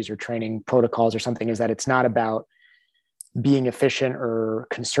methodologies or training protocols or something, is that it's not about being efficient or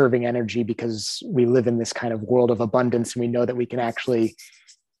conserving energy because we live in this kind of world of abundance, and we know that we can actually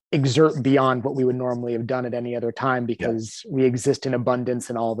exert beyond what we would normally have done at any other time because we exist in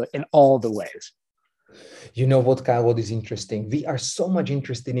abundance in all the ways. You know what, Kyle, what is interesting? We are so much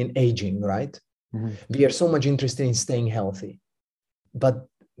interested in aging, right? Mm-hmm. We are so much interested in staying healthy. But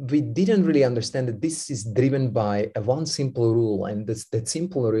we didn't really understand that this is driven by one simple rule. And that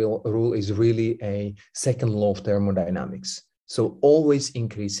simple rule is really a second law of thermodynamics. So always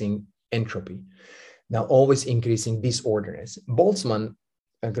increasing entropy. Now, always increasing disorderness. Boltzmann,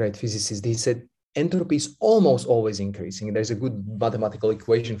 a great physicist, he said, entropy is almost always increasing. There's a good mathematical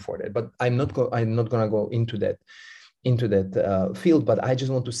equation for that, but I'm not going to go into that field. But I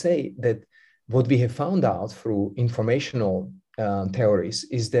just want to say that what we have found out through informational theories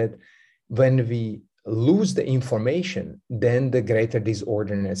is that when we lose the information, then the greater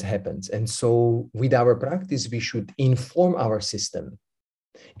disorderness happens. And so with our practice, we should inform our system,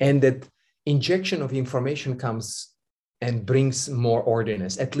 and that injection of information comes and brings more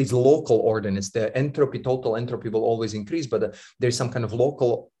orderness, at least local orderness. The entropy, total entropy will always increase, but there's some kind of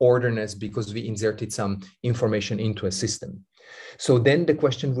local orderness because we inserted some information into a system. So then the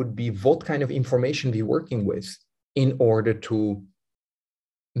question would be, what kind of information we're working with in order to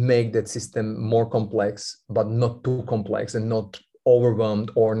make that system more complex, but not too complex and not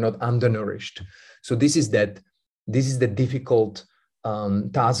overwhelmed or not undernourished. So this is the difficult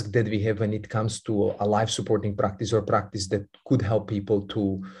task that we have when it comes to a life supporting practice or practice that could help people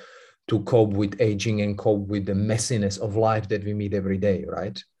to cope with aging and cope with the messiness of life that we meet every day,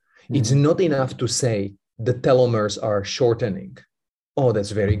 right? Mm-hmm. It's not enough to say the telomeres are shortening. Oh,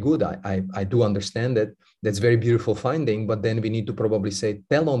 that's very good. I do understand that. That's very beautiful finding, but then we need to probably say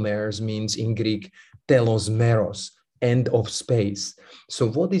telomeres means in Greek telos meros, end of space. So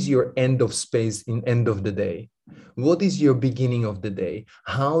what is your end of space in end of the day? What is your beginning of the day?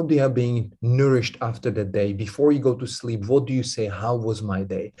 How do you are being nourished after the day? Before you go to sleep, what do you say? How was my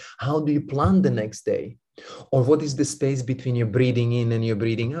day? How do you plan the next day? Or what is the space between your breathing in and your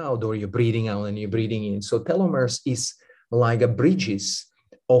breathing out, or your breathing out and your breathing in? So telomeres is like a bridges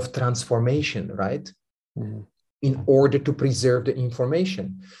of transformation, right? Mm-hmm. In order to preserve the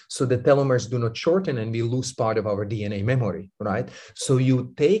information. So the telomeres do not shorten and we lose part of our DNA memory, right? So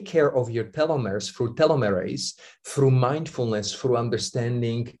you take care of your telomeres through telomerase, through mindfulness, through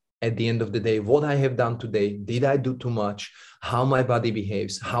understanding at the end of the day, what I have done today, did I do too much, how my body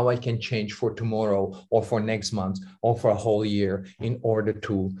behaves, how I can change for tomorrow or for next month or for a whole year in order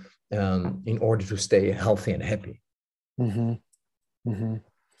to stay healthy and happy. Mm-hmm. Mm-hmm.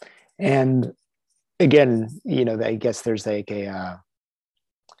 And again, I guess there's like there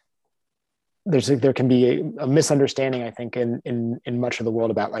can be a misunderstanding, I think, in much of the world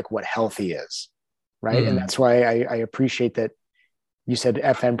about like what healthy is, right? Mm. And that's why I appreciate that you said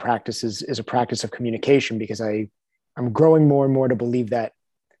FN practice is a practice of communication, because I'm growing more and more to believe that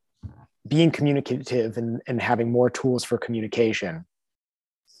being communicative and having more tools for communication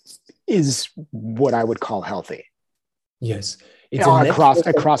is what I would call healthy. Yes. It's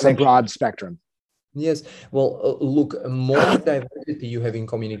across a broad spectrum. Yes. Well, look, more diversity you have in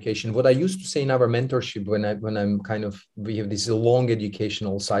communication. What I used to say in our mentorship when I'm kind of, we have this long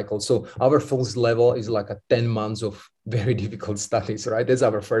educational cycle. So our first level is like a 10 months of very difficult studies, right? That's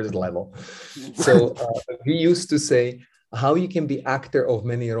our first level. So we used to say how you can be actor of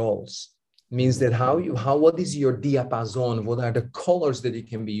many roles means that what is your diapason? What are the colors that you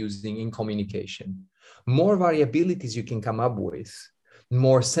can be using in communication? More variabilities you can come up with,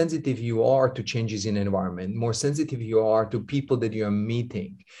 more sensitive you are to changes in environment, more sensitive you are to people that you are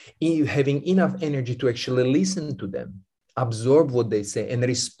meeting, having enough energy to actually listen to them, absorb what they say, and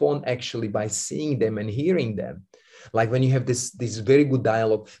respond actually by seeing them and hearing them. Like when you have this very good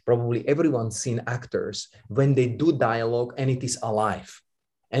dialogue, probably everyone's seen actors when they do dialogue and it is alive.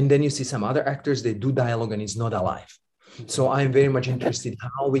 And then you see some other actors, they do dialogue and it's not alive. So I'm very much interested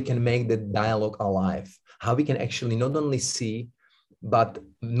how we can make the dialogue alive, how we can actually not only see, but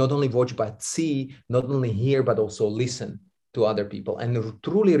not only watch, but see, not only hear, but also listen to other people and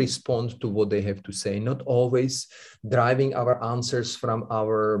truly respond to what they have to say, not always driving our answers from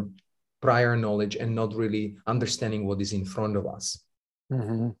our prior knowledge and not really understanding what is in front of us.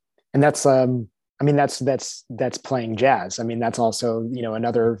 Mm-hmm. And that's, that's playing jazz. I mean, that's also,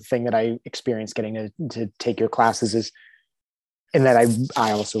 another thing that I experienced getting to take your classes is, and that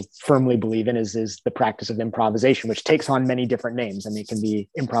I also firmly believe in is the practice of improvisation, which takes on many different names. I mean, it can be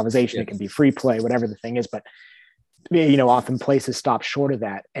improvisation, It can be free play, whatever the thing is, but often places stop short of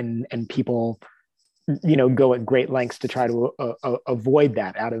that, and people, go at great lengths to try to avoid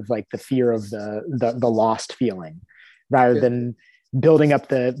that out of like the fear of the lost feeling, rather than building up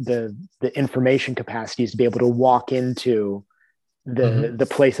the information capacities to be able to walk into the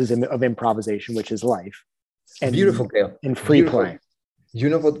places of improvisation, which is life. And beautiful, Gail. In free play. You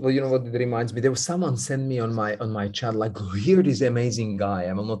know what it reminds me? There was someone sent me on my chat, like, here this amazing guy.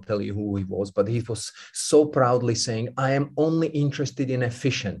 I will not tell you who he was, but he was so proudly saying, I am only interested in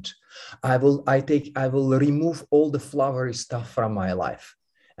efficient. I will remove all the flowery stuff from my life.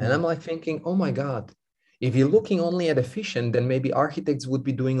 And I'm like thinking, oh my God, if you're looking only at efficient, then maybe architects would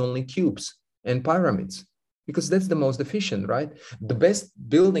be doing only cubes and pyramids, because that's the most efficient, right? The best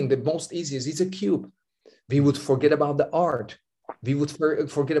building, the most easiest is a cube. We would forget about the art. We would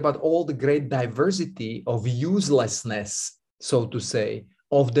forget about all the great diversity of uselessness, so to say,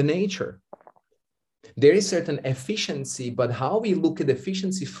 of the nature. There is certain efficiency, but how we look at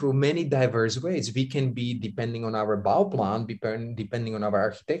efficiency through many diverse ways. We can be, depending on our Bauplan, depending on our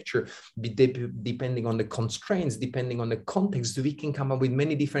architecture, depending on the constraints, depending on the context, we can come up with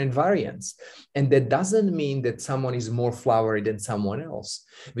many different variants. And that doesn't mean that someone is more flowery than someone else.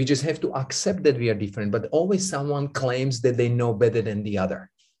 We just have to accept that we are different, but always someone claims that they know better than the other.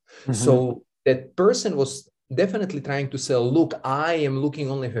 Mm-hmm. So that person was definitely trying to sell, look, I am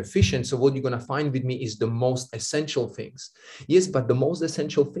looking only for efficient. So what you're going to find with me is the most essential things. Yes, but the most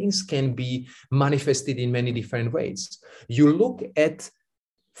essential things can be manifested in many different ways. You look at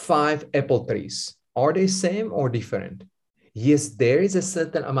 5 apple trees. Are they same or different? Yes, there is a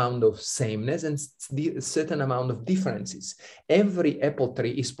certain amount of sameness and a certain amount of differences. Every apple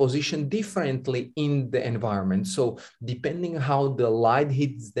tree is positioned differently in the environment. So depending on how the light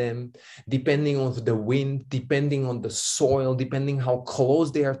hits them, depending on the wind, depending on the soil, depending how close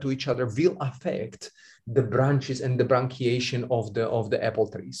they are to each other, will affect the branches and the branchiation of the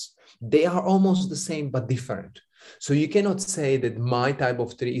apple trees. They are almost the same, but different. So you cannot say that my type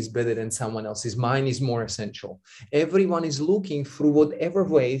of tree is better than someone else's. Mine is more essential. Everyone is looking through whatever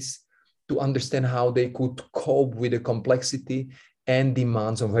ways to understand how they could cope with the complexity and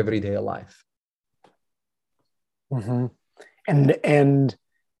demands of everyday life. Mm-hmm. And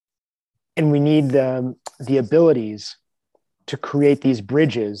we need the abilities to create these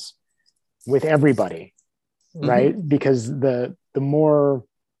bridges with everybody, right? Mm-hmm. Because the more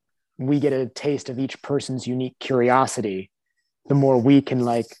we get a taste of each person's unique curiosity, the more we can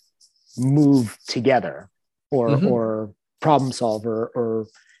like move together or mm-hmm. or problem solve or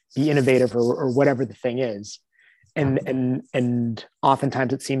be innovative or whatever the thing is. And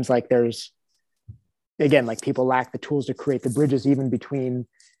oftentimes it seems like there's, again, like people lack the tools to create the bridges even between,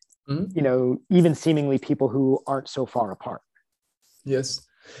 mm-hmm. you know, even seemingly people who aren't so far apart. Yes.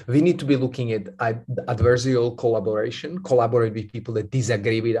 We need to be looking at adversarial collaboration, collaborate with people that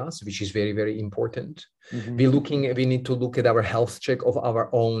disagree with us, which is very, very important. Mm-hmm. We need to look at our health check of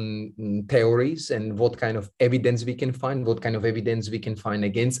our own theories and what kind of evidence we can find, what kind of evidence we can find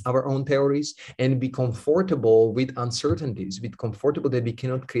against our own theories, and be comfortable with uncertainties, be comfortable that we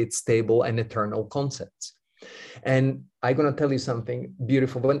cannot create stable and eternal concepts. And I'm going to tell you something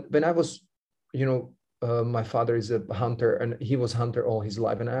beautiful. When I was, my father is a hunter and he was hunter all his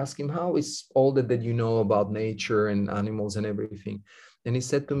life. And I asked him, how is all that you know about nature and animals and everything? And he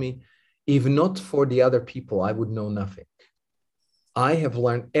said to me, if not for the other people, I would know nothing. I have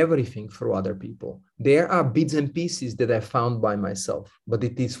learned everything through other people. There are bits and pieces that I found by myself, but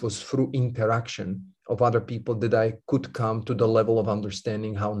was through interaction of other people that I could come to the level of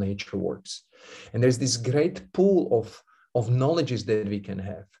understanding how nature works. And there's this great pool of knowledges that we can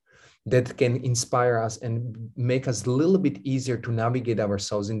have, that can inspire us and make us a little bit easier to navigate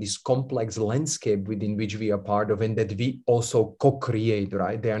ourselves in this complex landscape within which we are part of, and that we also co-create,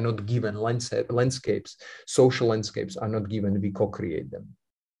 right? They are not given landscapes. Social landscapes are not given, we co-create them.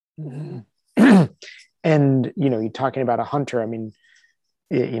 Mm-hmm. And, you're talking about a hunter. I mean,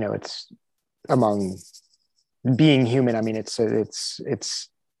 it's among being human. I mean, it's a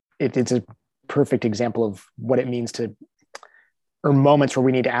perfect example of what it means to, or moments where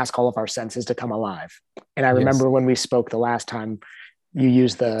we need to ask all of our senses to come alive. And I remember when we spoke the last time, you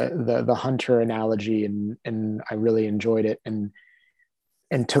used the hunter analogy, and I really enjoyed it and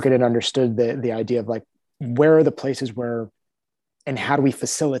took it and understood the idea of like, where are the places where, and how do we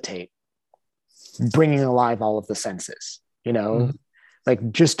facilitate bringing alive all of the senses, mm-hmm.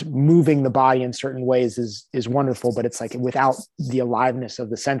 Like just moving the body in certain ways is wonderful, but it's like without the aliveness of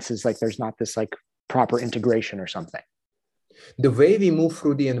the senses, like there's not this like proper integration or something. The way we move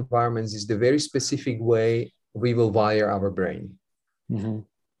through the environments is the very specific way we will wire our brain. Mm-hmm.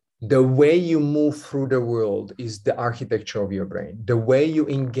 The way you move through the world is the architecture of your brain. The way you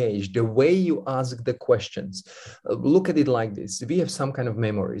engage, the way you ask the questions. Look at it like this. We have some kind of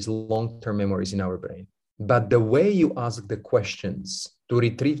memories, long-term memories in our brain. But the way you ask the questions to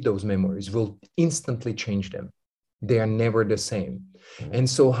retrieve those memories will instantly change them. They are never the same. And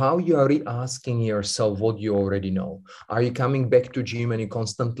so how you are re-asking yourself what you already know? Are you coming back to gym and you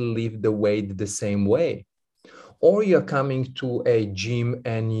constantly lift the weight the same way? Or you're coming to a gym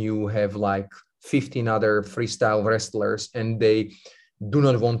and you have like 15 other freestyle wrestlers and they do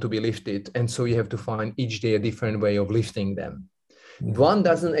not want to be lifted. And so you have to find each day a different way of lifting them. One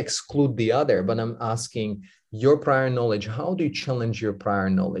doesn't exclude the other, but I'm asking your prior knowledge. How do you challenge your prior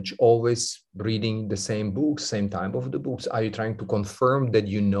knowledge? Always reading the same books, same type of the books? Are you trying to confirm that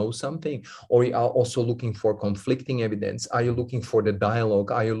you know something? Or you are also looking for conflicting evidence? Are you looking for the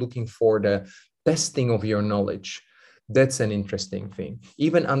dialogue? Are you looking for the testing of your knowledge? That's an interesting thing.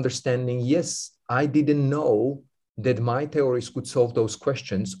 Even understanding, yes, I didn't know that my theories could solve those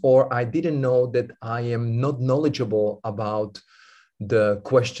questions, or I didn't know that I am not knowledgeable about the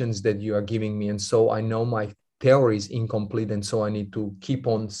questions that you are giving me. And so I know my theory is incomplete. And so I need to keep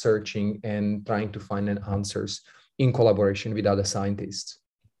on searching and trying to find an answers in collaboration with other scientists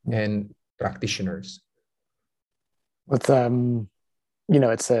and practitioners. With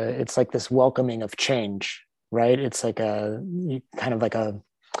it's like this welcoming of change, right? It's like a kind of like a,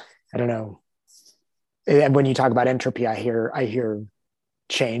 I don't know. And when you talk about entropy, I hear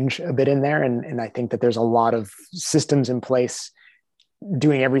change a bit in there, and I think that there's a lot of systems in place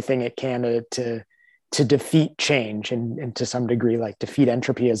doing everything it can to defeat change and to some degree like defeat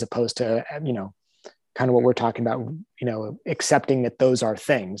entropy, as opposed to kind of what we're talking about, accepting that those are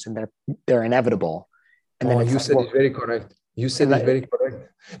things and they're inevitable. And then you said it very correct. You said it very correct.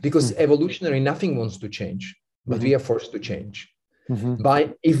 Because evolutionary, nothing wants to change, but we are forced to change.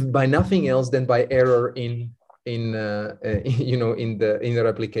 By nothing else than by error in the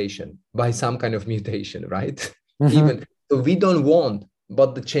replication, by some kind of mutation, right? Even so, we don't want,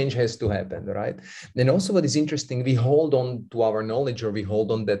 but the change has to happen, right? And also, what is interesting, we hold on to our knowledge, or we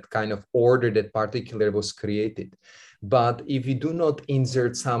hold on that kind of order that particularly was created. But if we do not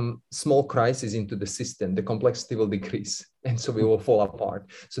insert some small crisis into the system, the complexity will decrease. And so we will fall apart.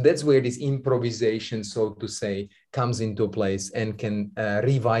 So that's where this improvisation, so to say, comes into place and can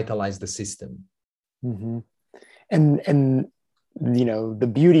revitalize the system. And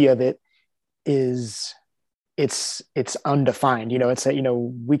the beauty of it is it's undefined. It's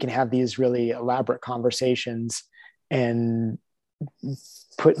we can have these really elaborate conversations and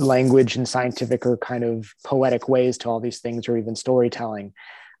put language in scientific or kind of poetic ways to all these things, or even storytelling.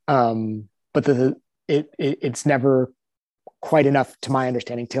 But it's never quite enough, to my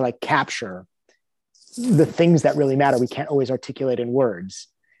understanding, to like capture the things that really matter. We can't always articulate in words,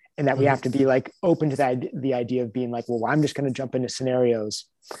 and that we have to be like open to the idea of being like, well, I'm just going to jump into scenarios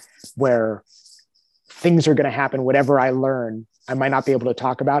where things are going to happen. Whatever I learn, I might not be able to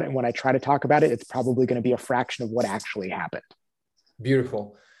talk about it. And when I try to talk about it, it's probably going to be a fraction of what actually happened.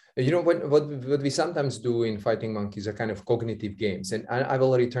 Beautiful. What we sometimes do in Fighting Monkeys are kind of cognitive games, and I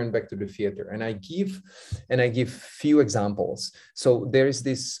will return back to the theater, and I give few examples. So there is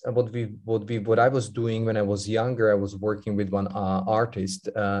this what I was doing when I was younger. I was working with one artist.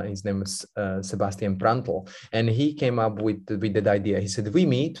 His name is Sebastian Prantl, and he came up with that idea. He said, we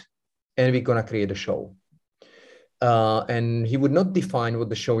meet and we're gonna create a show. And he would not define what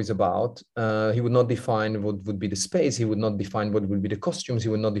the show is about. He would not define what would be the space. He would not define what would be the costumes. He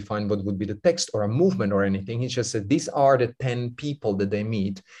would not define what would be the text or a movement or anything. He just said, these are the 10 people that they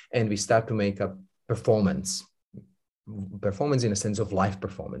meet. And we start to make a performance in a sense of live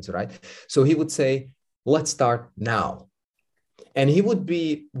performance, right? So he would say, let's start now. And he would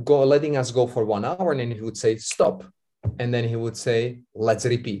be letting us go for 1 hour. And then he would say, stop. And then he would say, let's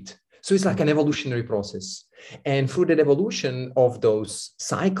repeat. So it's like an evolutionary process. And through that evolution of those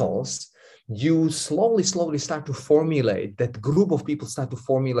cycles, you slowly start to formulate, that group of people start to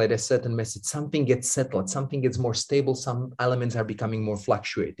formulate a certain message. Something gets settled, something gets more stable, some elements are becoming more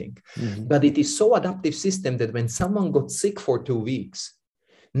fluctuating. But it is so adaptive system that when someone got sick for 2 weeks,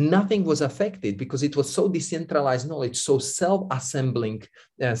 nothing was affected, because it was so decentralized knowledge, so self-assembling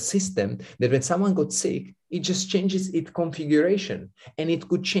system, that when someone got sick, it just changes its configuration, and it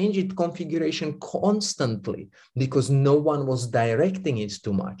could change its configuration constantly because no one was directing it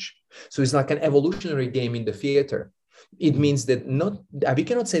too much. So it's like an evolutionary game in the theater. It means that we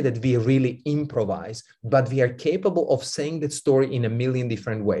cannot say that we really improvise, but we are capable of saying that story in a million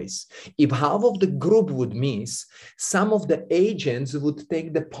different ways. If half of the group would miss, some of the agents would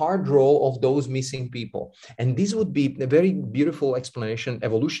take the part role of those missing people. And this would be a very beautiful explanation,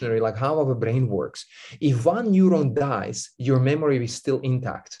 evolutionary, like how our brain works. If one neuron dies, your memory is still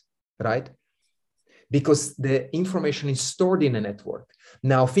intact, right? Because the information is stored in a network.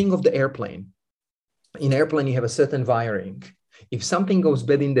 Now think of the airplane. In airplane, you have a certain wiring. If something goes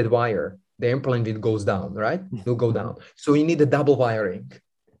bad in that wire, the airplane goes down, right? It will go down. So you need a double wiring.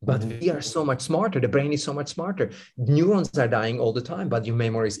 But we are so much smarter. The brain is so much smarter. Neurons are dying all the time, but your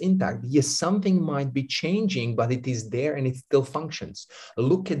memory is intact. Yes, something might be changing, but it is there and it still functions.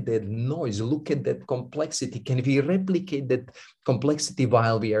 Look at that noise. Look at that complexity. Can we replicate that complexity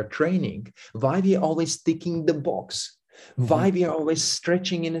while we are training? Why we are always ticking the box? Why we are always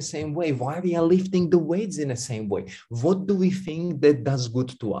stretching in the same way? Why we are lifting the weights in the same way? What do we think that does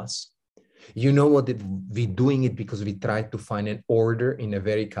good to us? You know what? We're doing it because we try to find an order in a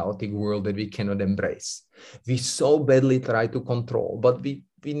very chaotic world that we cannot embrace. We so badly try to control, but we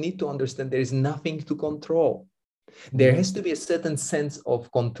need to understand there is nothing to control. There has to be a certain sense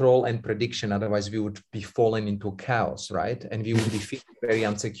of control and prediction. Otherwise, we would be falling into chaos, right? And we would be feeling very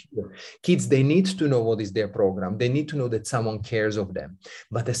insecure. Kids, they need to know what is their program. They need to know that someone cares of them.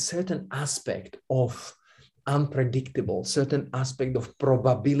 But a certain aspect of unpredictable, certain aspect of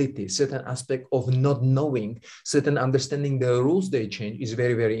probability, certain aspect of not knowing, certain understanding the rules they change is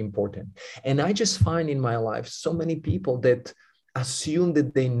very, very important. And I just find in my life so many people that assume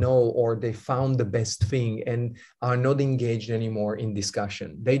that they know or they found the best thing and are not engaged anymore in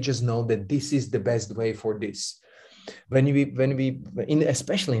discussion. They just know that this is the best way for this.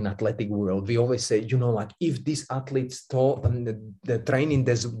 Especially in athletic world, we always say, like if these athletes taught the training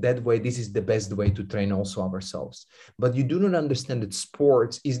that way, this is the best way to train also ourselves. But you do not understand that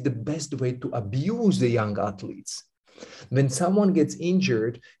sports is the best way to abuse the young athletes. When someone gets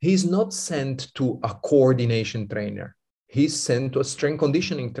injured, he's not sent to a coordination trainer. He's sent to a strength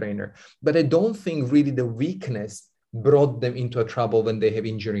conditioning trainer. But I don't think really the weakness brought them into a trouble when they have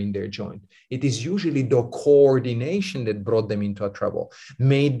injury in their joint. It is usually the coordination that brought them into a trouble.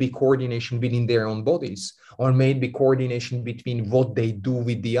 Maybe coordination within their own bodies, or maybe coordination between what they do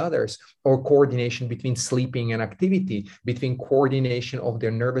with the others, or coordination between sleeping and activity, between coordination of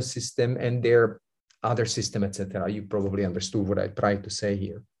their nervous system and their other system, etc. You probably understood what I tried to say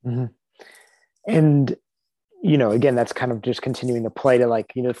here. Mm-hmm. And again, that's kind of just continuing to play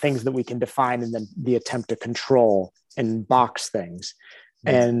to things that we can define and then the attempt to control and box things.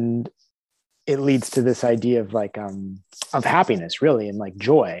 Yes. And it leads to this idea of happiness really, and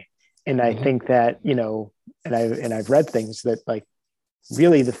joy. And I think that, and I've read things that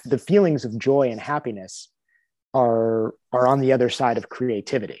really the feelings of joy and happiness are on the other side of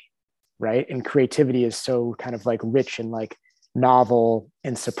creativity. Right. And creativity is so kind of rich in novel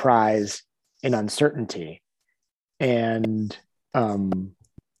and surprise and uncertainty. And,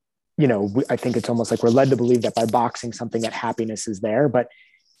 I think it's almost like we're led to believe that by boxing something, that happiness is there, but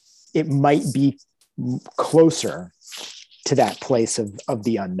it might be closer to that place of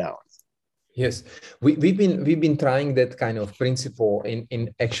the unknown. Yes, we've been trying that kind of principle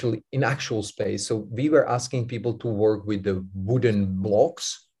in actual space. So we were asking people to work with the wooden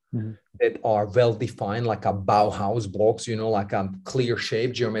blocks that are well defined, like a Bauhaus blocks, like a clear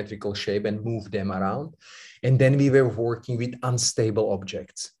shape, geometrical shape, and move them around. And then we were working with unstable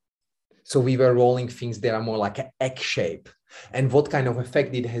objects. So we were rolling things that are more like an egg shape. And what kind of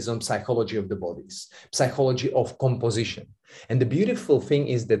effect it has on psychology of the bodies, psychology of composition. And the beautiful thing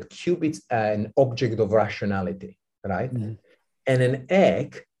is that cube is an object of rationality, right? Mm-hmm. And an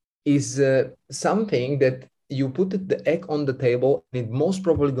egg is something that you put the egg on the table, and it's most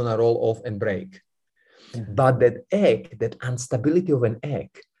probably going to roll off and break. Mm-hmm. But that egg, that instability of an egg,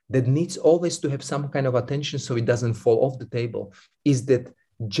 that needs always to have some kind of attention so it doesn't fall off the table, is that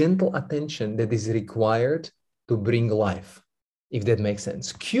gentle attention that is required to bring life, if that makes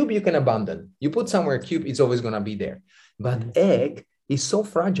sense. Cube you can abandon. You put somewhere a cube, it's always going to be there. But egg is so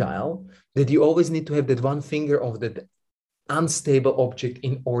fragile that you always need to have that one finger of that unstable object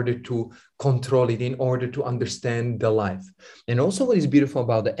in order to control it, in order to understand the life. And also what is beautiful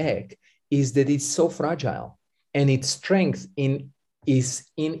about the egg is that it's so fragile, and its strength is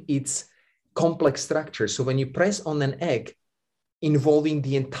in its complex structure. So when you press on an egg, involving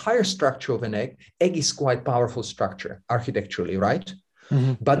the entire structure of an egg is quite powerful structure architecturally, right?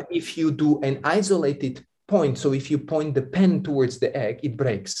 Mm-hmm. But if you do an isolated point, so if you point the pen towards the egg, it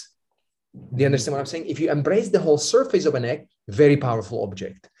breaks. Do you understand what I'm saying? If you embrace the whole surface of an egg, very powerful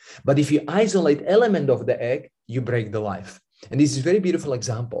object. But if you isolate element of the egg, you break the life. And this is a very beautiful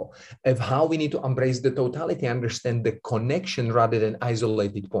example of how we need to embrace the totality, understand the connection rather than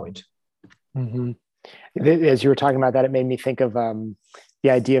isolated point. Mm-hmm. As you were talking about that, it made me think of the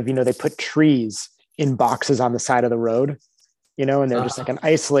idea of, they put trees in boxes on the side of the road, and they're just like an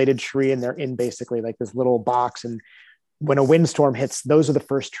isolated tree, and they're in basically this little box. And when a windstorm hits, those are the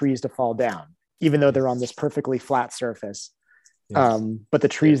first trees to fall down, even though they're on this perfectly flat surface. Yes. But the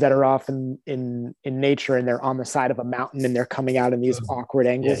trees that are off in nature, and they're on the side of a mountain, and they're coming out in these awkward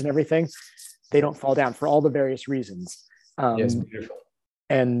angles and everything, they don't fall down for all the various reasons. Yes, beautiful.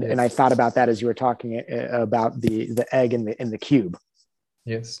 And I thought about that as you were talking about the egg in the cube.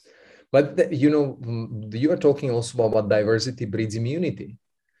 Yes, but you are talking also about diversity breeds immunity.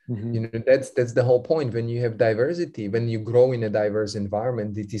 Mm-hmm. That's the whole point. When you have diversity, when you grow in a diverse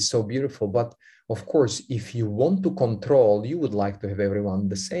environment, it is so beautiful. But of course, if you want to control, you would like to have everyone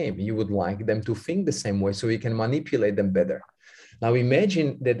the same. You would like them to think the same way so you can manipulate them better. Now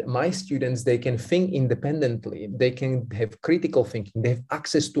imagine that my students, they can think independently, they can have critical thinking, they have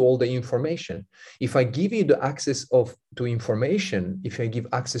access to all the information. If I give you the access to information, if I give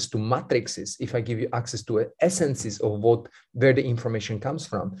access to matrices, if I give you access to essences of where the information comes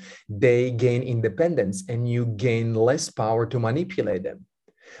from, they gain independence and you gain less power to manipulate them.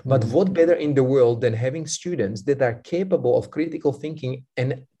 But what better in the world than having students that are capable of critical thinking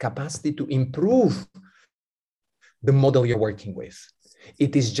and capacity to improve the model you're working with?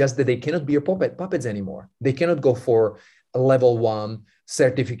 It is just that they cannot be your puppets anymore. They cannot go for a level 1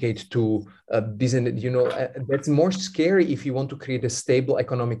 certificate to business. That's more scary if you want to create a stable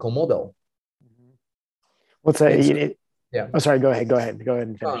economical model. What's that? Yeah. Oh, sorry. Go ahead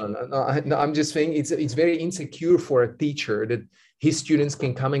and finish. No, I'm just saying it's very insecure for a teacher that his students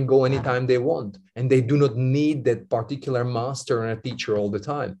can come and go anytime they want, and they do not need that particular master and a teacher all the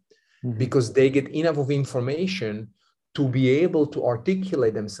time, because they get enough of information to be able to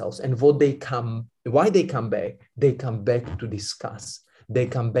articulate themselves. And why they come back to discuss. They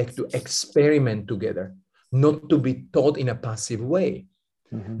come back to experiment together, not to be taught in a passive way.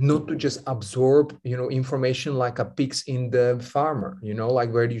 Not to just absorb, information like a pigs in the farmer, like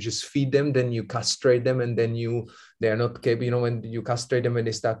where you just feed them, then you castrate them, and then they're not capable, when you castrate them and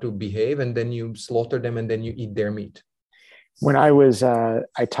they start to behave, and then you slaughter them and then you eat their meat. When I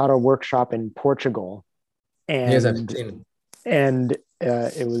taught a workshop in Portugal, and yes, I've seen. And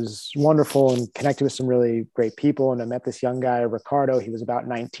it was wonderful and connected with some really great people. And I met this young guy, Ricardo. He was about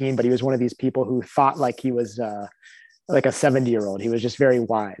 19, but he was one of these people who thought like he was like a 70-year-old. He was just very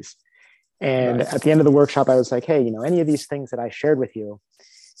wise. And nice. At the end of the workshop, I was like, hey, any of these things that I shared with you,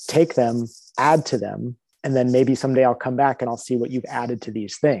 take them, add to them, and then maybe someday I'll come back and I'll see what you've added to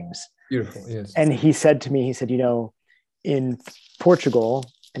these things. Beautiful, yes. And he said to me, in Portugal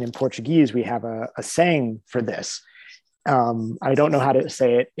and in Portuguese, we have a saying for this. I don't know how to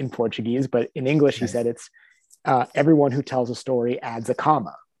say it in Portuguese, but in English, he said it's everyone who tells a story adds a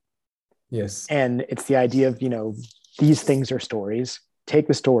comma. Yes. And it's the idea of, these things are stories. Take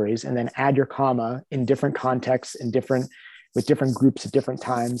the stories and then add your comma in different contexts and with different groups at different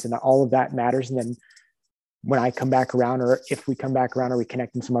times. And all of that matters. And then when I come back around, or if we come back around or we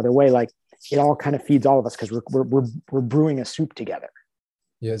connect in some other way, like it all kind of feeds all of us because we're brewing a soup together.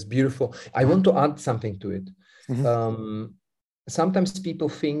 Yes, beautiful. I want to add something to it. Sometimes people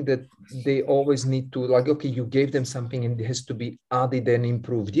think that they always need to, like, okay, you gave them something and it has to be added and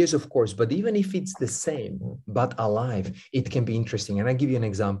improved. Yes, of course. But even if it's the same, but alive, it can be interesting. And I'll give you an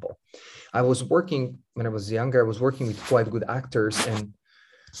example. When I was younger, I was working with quite good actors, and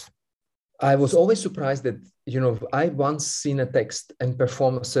I was always surprised that, I once seen a text and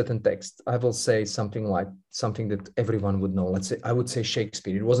perform a certain text. I will say something that everyone would know. Let's say, I would say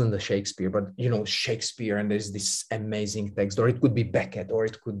Shakespeare. It wasn't the Shakespeare, but, Shakespeare, and there's this amazing text, or it could be Beckett, or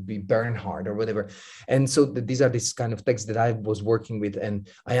it could be Bernhard or whatever. And so these are this kind of texts that I was working with, and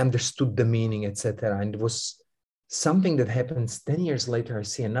I understood the meaning, etc. And it was something that happens 10 years later. I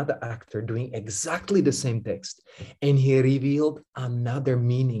see another actor doing exactly the same text, and he revealed another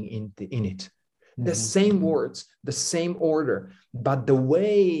meaning in it. The same words, the same order, but the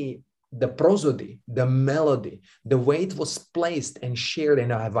way, the prosody, the melody, the way it was placed and shared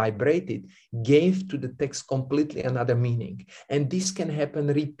and vibrated gave to the text completely another meaning. And this can happen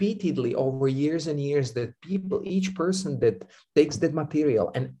repeatedly over years and years, that each person that takes that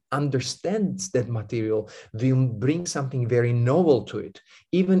material and understands that material will bring something very novel to it,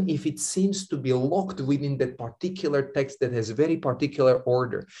 even if it seems to be locked within that particular text that has very particular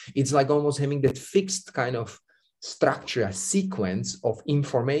order. It's like almost having that fixed kind of structure, a sequence of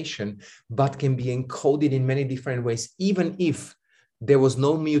information, but can be encoded in many different ways, even if there was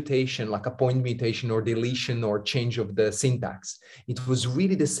no mutation, like a point mutation or deletion or change of the syntax. It was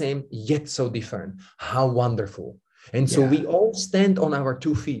really the same, yet so different. How wonderful. And so we all stand on our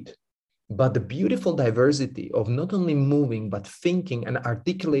 2 feet, but the beautiful diversity of not only moving, but thinking and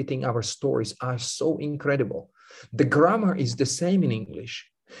articulating our stories are so incredible. The grammar is the same in English.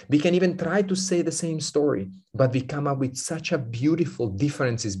 We can even try to say the same story, but we come up with such a beautiful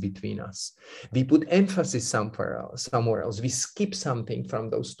differences between us. We put emphasis somewhere else. We skip something from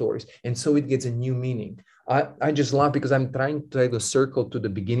those stories. And so it gets a new meaning. I just laugh because I'm trying to take a circle to the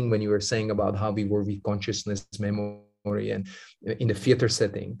beginning when you were saying about how we were with consciousness, memory, and in the theater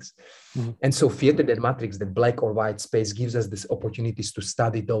settings. And so theater, that matrix, that black or white space, gives us these opportunities to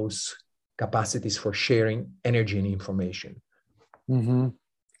study those capacities for sharing energy and information.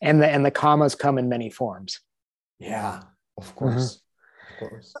 And the commas come in many forms. Yeah, of course. Of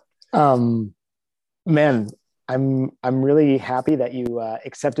course. Man, I'm really happy that you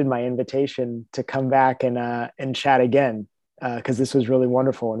accepted my invitation to come back and chat again. because this was really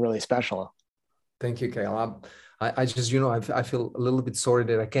wonderful and really special. Thank you, Kyle. I just, I feel a little bit sorry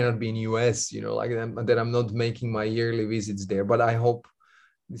that I cannot be in US, like that I'm not making my yearly visits there, but I hope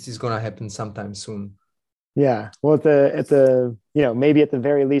this is going to happen sometime soon. Yeah. Well, maybe at the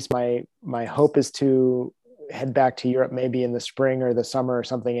very least, my hope is to head back to Europe maybe in the spring or the summer or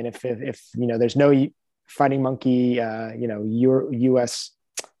something. And if there's no Fighting Monkey, US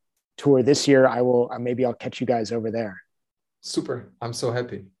tour this year, maybe I'll catch you guys over there. Super. I'm so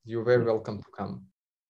happy. You're very welcome to come.